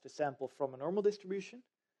allows us to sample from a normal distribution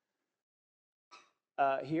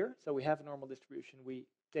here. So we have a normal distribution, we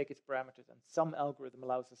take its parameters, and some algorithm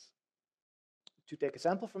allows us to take a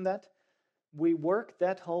sample from that. We work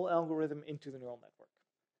that whole algorithm into the neural network.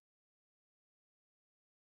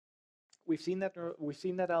 We've seen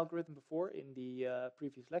that algorithm before in the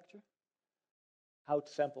previous lecture. How to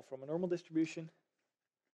sample from a normal distribution.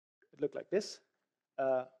 It looked like this.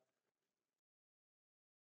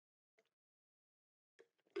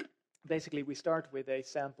 Basically, we start with a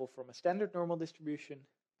sample from a standard normal distribution.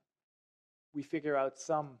 We figure out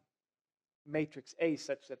some matrix A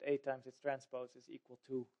such that A times its transpose is equal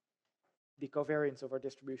to the covariance of our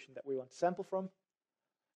distribution that we want to sample from.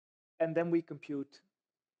 And then we compute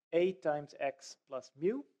A times X plus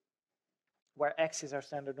mu, where X is our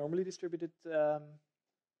standard normally distributed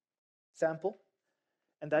sample.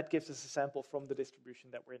 And that gives us a sample from the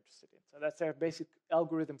distribution that we're interested in. So that's our basic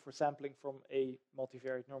algorithm for sampling from a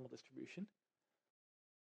multivariate normal distribution.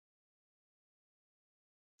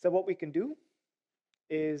 So what we can do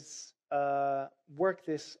is work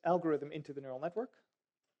this algorithm into the neural network.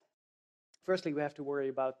 Firstly, we have to worry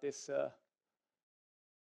about this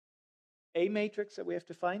A matrix that we have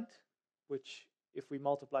to find, which, if we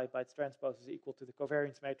multiply it by its transpose, is equal to the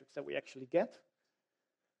covariance matrix that we actually get.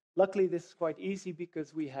 Luckily, this is quite easy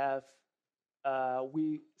because we have,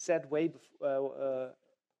 we said way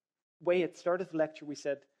at the start of the lecture, we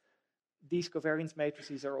said these covariance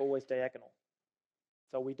matrices are always diagonal.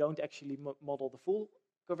 So we don't actually model the full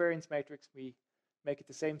covariance matrix. We make it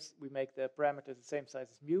the same, we make the parameters the same size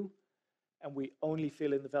as mu, and we only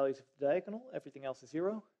fill in the values of the diagonal. Everything else is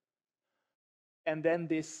 0. And then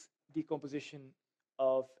this decomposition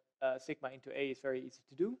of sigma into A is very easy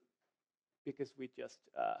to do, because we just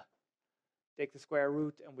take the square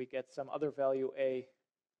root and we get some other value A,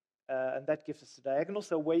 and that gives us the diagonal.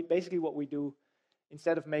 So basically what we do,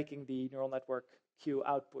 instead of making the neural network Q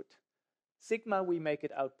output sigma, we make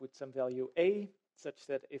it output some value A, such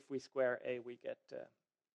that if we square A, we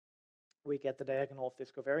get the diagonal of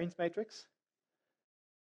this covariance matrix.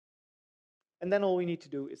 And then all we need to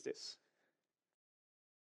do is this.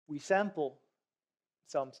 We sample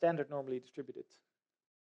some standard normally distributed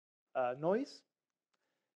noise,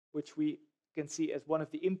 which we can see as one of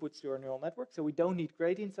the inputs to our neural network. So we don't need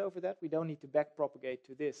gradients over that. We don't need to backpropagate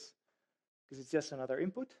to this, because it's just another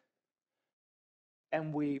input.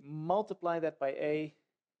 And we multiply that by A,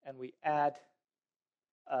 and we add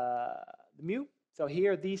the mu. So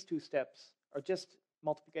here, these two steps are just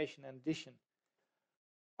multiplication and addition.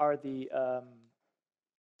 Are the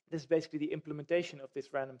this is basically the implementation of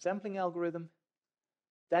this random sampling algorithm.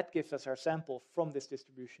 That gives us our sample from this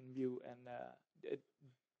distribution mu and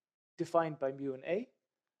defined by mu and A.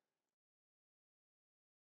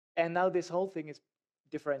 And now this whole thing is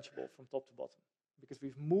differentiable from top to bottom, because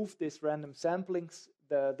we've moved this random samplings,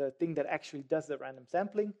 the thing that actually does the random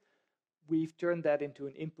sampling, we've turned that into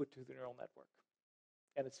an input to the neural network.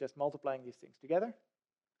 And it's just multiplying these things together.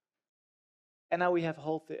 And now we have a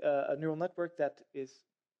whole a neural network that is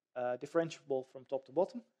differentiable from top to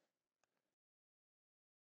bottom.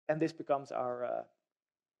 And this becomes our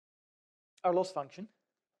loss function,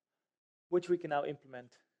 which we can now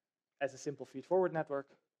implement as a simple feed-forward network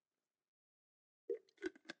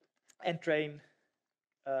and train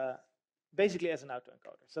basically as an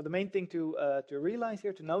autoencoder. So the main thing to realize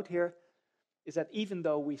here, to note here, is that even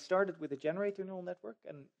though we started with a generator neural network,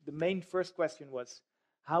 and the main first question was,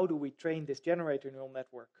 how do we train this generator neural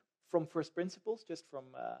network from first principles, just from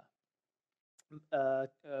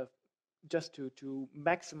just to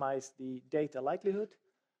maximize the data likelihood,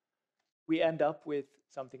 we end up with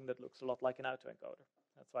something that looks a lot like an autoencoder.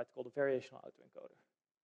 That's why it's called a variational autoencoder.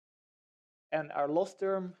 And our loss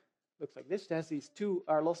term looks like this. It has these two,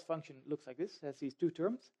 our loss function looks like this. It has these two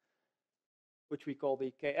terms, which we call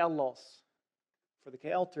the KL loss for the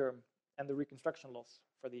KL term and the reconstruction loss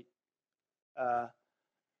for the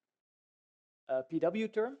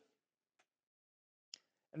PW term.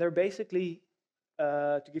 And they're basically,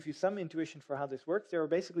 to give you some intuition for how this works, there are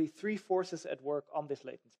basically three forces at work on this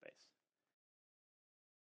latent space.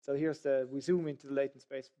 So we zoom into the latent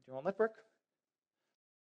space of the neural network.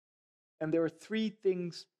 And there are three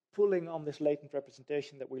things pulling on this latent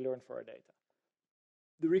representation that we learn for our data.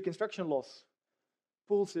 The reconstruction loss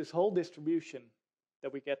pulls this whole distribution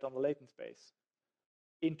that we get on the latent space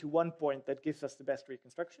into one point that gives us the best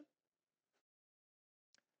reconstruction.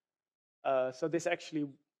 So this actually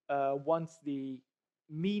wants the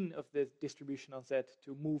mean of the distribution on Z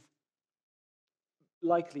to move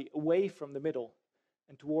likely away from the middle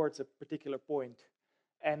and towards a particular point.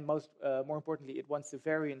 And more importantly, it wants the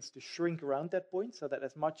variance to shrink around that point so that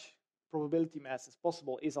as much probability mass as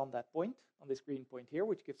possible is on that point, on this green point here,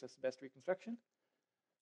 which gives us the best reconstruction.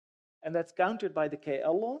 And that's countered by the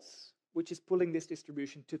KL loss, which is pulling this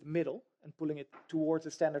distribution to the middle and pulling it towards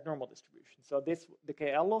a standard normal distribution. So the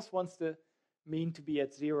KL loss wants the mean to be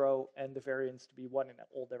at 0 and the variance to be 1 in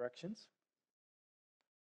all directions,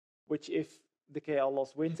 which if the KL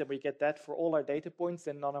loss wins and we get that for all our data points,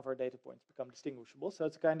 then none of our data points become distinguishable. So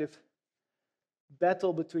it's a kind of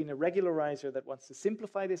battle between a regularizer that wants to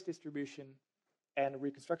simplify this distribution and a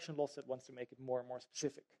reconstruction loss that wants to make it more and more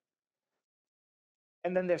specific.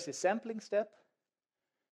 And then there's the sampling step,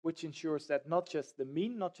 which ensures that not just the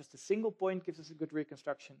mean, not just a single point gives us a good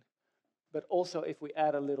reconstruction, but also if we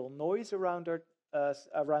add a little noise around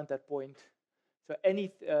that point. So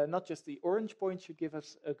not just the orange point should give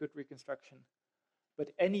us a good reconstruction,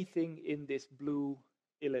 but anything in this blue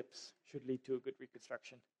ellipse should lead to a good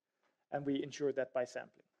reconstruction. And we ensure that by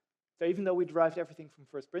sampling. So even though we derived everything from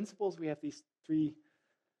first principles, we have these three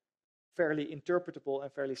fairly interpretable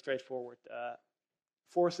and fairly straightforward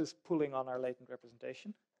forces pulling on our latent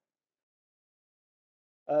representation.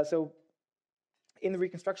 So in the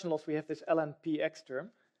reconstruction loss, we have this lnpx term.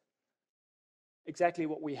 Exactly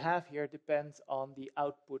what we have here depends on the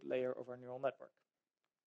output layer of our neural network.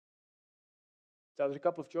 So there's a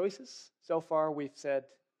couple of choices. So far, we've said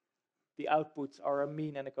the outputs are a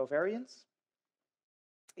mean and a covariance.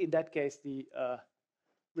 In that case, the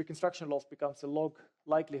reconstruction loss becomes the log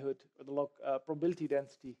likelihood or the log probability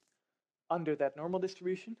density under that normal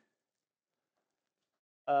distribution.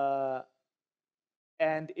 And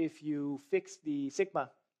if you fix the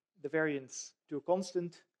sigma, the variance, to a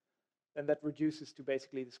constant, then that reduces to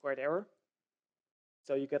basically the squared error.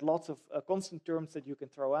 So you get lots of constant terms that you can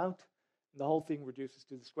throw out, and the whole thing reduces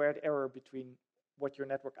to the squared error between what your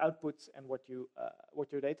network outputs and what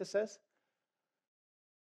your data says,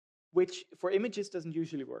 which for images doesn't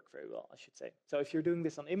usually work very well, I should say. So if you're doing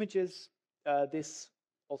this on images, this,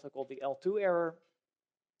 also called the L2 error,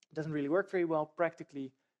 doesn't really work very well.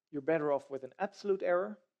 Practically, you're better off with an absolute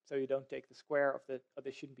error. So you don't take the square of the,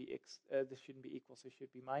 this shouldn't be x, this shouldn't be equal, so it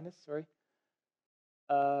should be minus, sorry.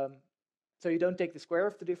 So you don't take the square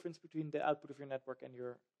of the difference between the output of your network and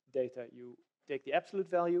your data. You take the absolute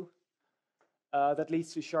value. That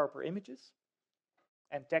leads to sharper images,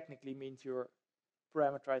 and technically means you're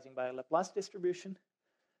parameterizing by a Laplace distribution.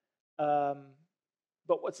 But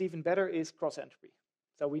what's even better is cross-entropy.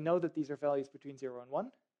 So we know that these are values between 0 and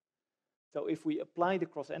 1. So if we apply the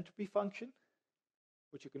cross-entropy function,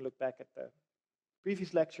 which you can look back at the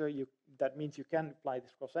previous lecture, that means you can apply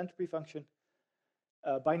this cross-entropy function,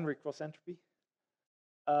 binary cross-entropy.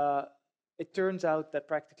 It turns out that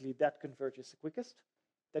practically that converges the quickest.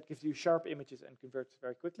 That gives you sharp images and converts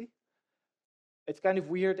very quickly. It's kind of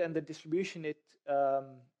weird, and the distribution it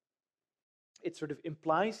sort of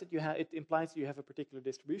implies that you have a particular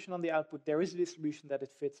distribution on the output. There is a distribution that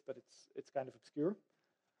it fits, but it's kind of obscure.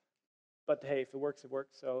 But hey, if it works, it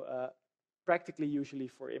works. So practically, usually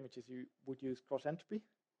for images, you would use cross-entropy.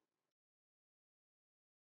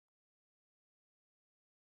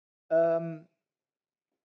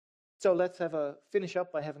 So let's finish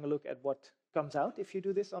up by having a look at what comes out if you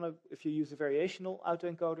do this if you use a variational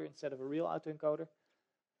autoencoder instead of a real autoencoder.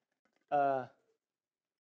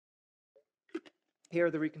 Here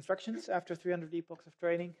are the reconstructions after 300 epochs of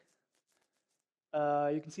training.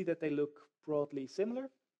 You can see that they look broadly similar.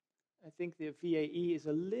 I think the VAE is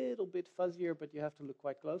a little bit fuzzier, but you have to look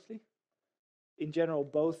quite closely. In general,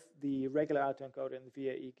 both the regular autoencoder and the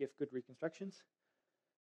VAE give good reconstructions.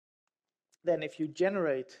 Then if you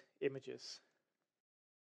generate images,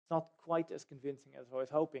 it's not quite as convincing as I was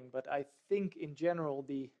hoping, but I think in general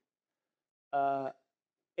the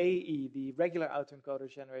AE, the regular autoencoder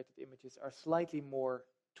generated images, are slightly more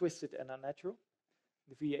twisted and unnatural.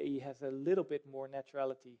 The VAE has a little bit more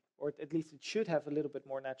naturality, or at least it should have a little bit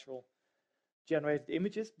more natural generated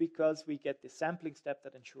images because we get this sampling step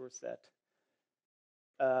that ensures that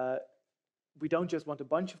we don't just want a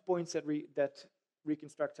bunch of points that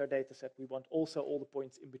reconstructs our data set. We want also all the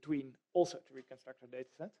points in between also to reconstruct our data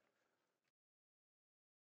set.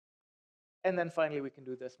 And then finally, we can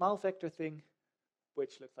do the smile vector thing,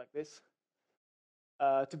 which looks like this.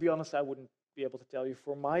 To be honest, I wouldn't be able to tell you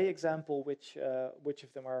for my example which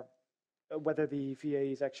of them are, whether the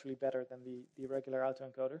VAE is actually better than the regular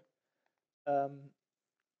autoencoder.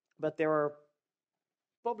 But there are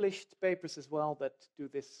published papers as well that do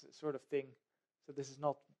this sort of thing. So this is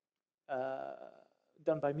not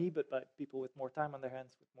done by me, but by people with more time on their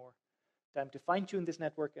hands, with more time to fine-tune this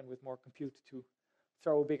network and with more compute to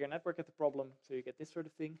throw a bigger network at the problem. So you get this sort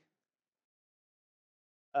of thing.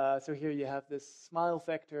 So here you have this smile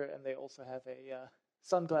vector, and they also have a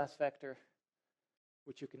sunglass vector,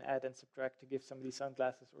 which you can add and subtract to give somebody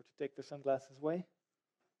sunglasses or to take their sunglasses away.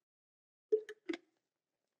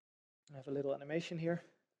 I have a little animation here.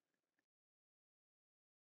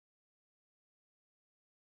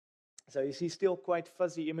 So you see still quite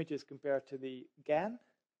fuzzy images compared to the GAN,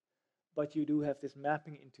 but you do have this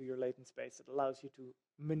mapping into your latent space that allows you to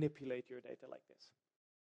manipulate your data like this.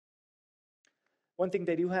 One thing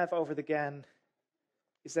they do have over the GAN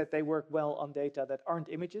is that they work well on data that aren't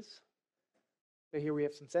images. So here we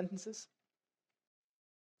have some sentences.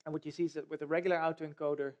 And what you see is that with a regular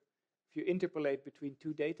autoencoder, if you interpolate between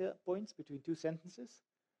two data points, between two sentences,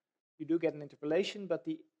 you do get an interpolation, but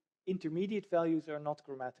the intermediate values are not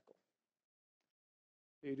grammatical.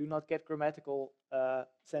 So you do not get grammatical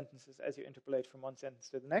sentences as you interpolate from one sentence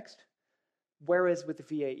to the next. Whereas with the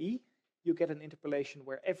VAE, you get an interpolation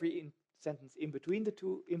where every sentence in between the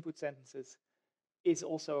two input sentences is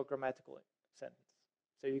also a grammatical sentence.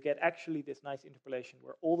 So you get actually this nice interpolation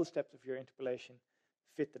where all the steps of your interpolation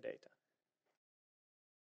fit the data.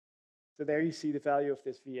 So there you see the value of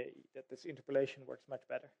this VAE, that this interpolation works much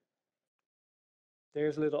better.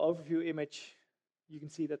 There's a little overview image. You can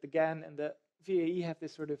see that the GAN and the VAE have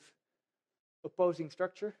this sort of opposing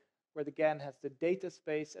structure, where the GAN has the data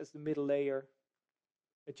space as the middle layer,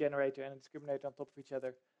 a generator and a discriminator on top of each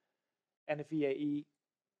other, and a VAE,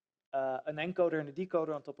 an encoder and a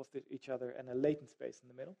decoder on top of each other, and a latent space in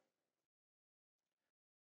the middle.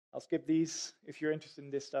 I'll skip these. If you're interested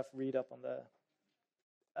in this stuff, read up on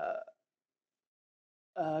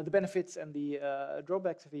the benefits and the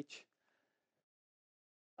drawbacks of each.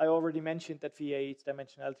 I already mentioned that VAE is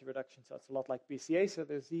dimensionality reduction, so it's a lot like PCA, so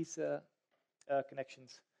there's these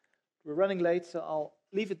connections. We're running late, so I'll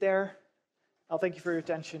leave it there. I'll thank you for your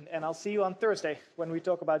attention, and I'll see you on Thursday when we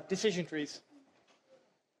talk about decision trees.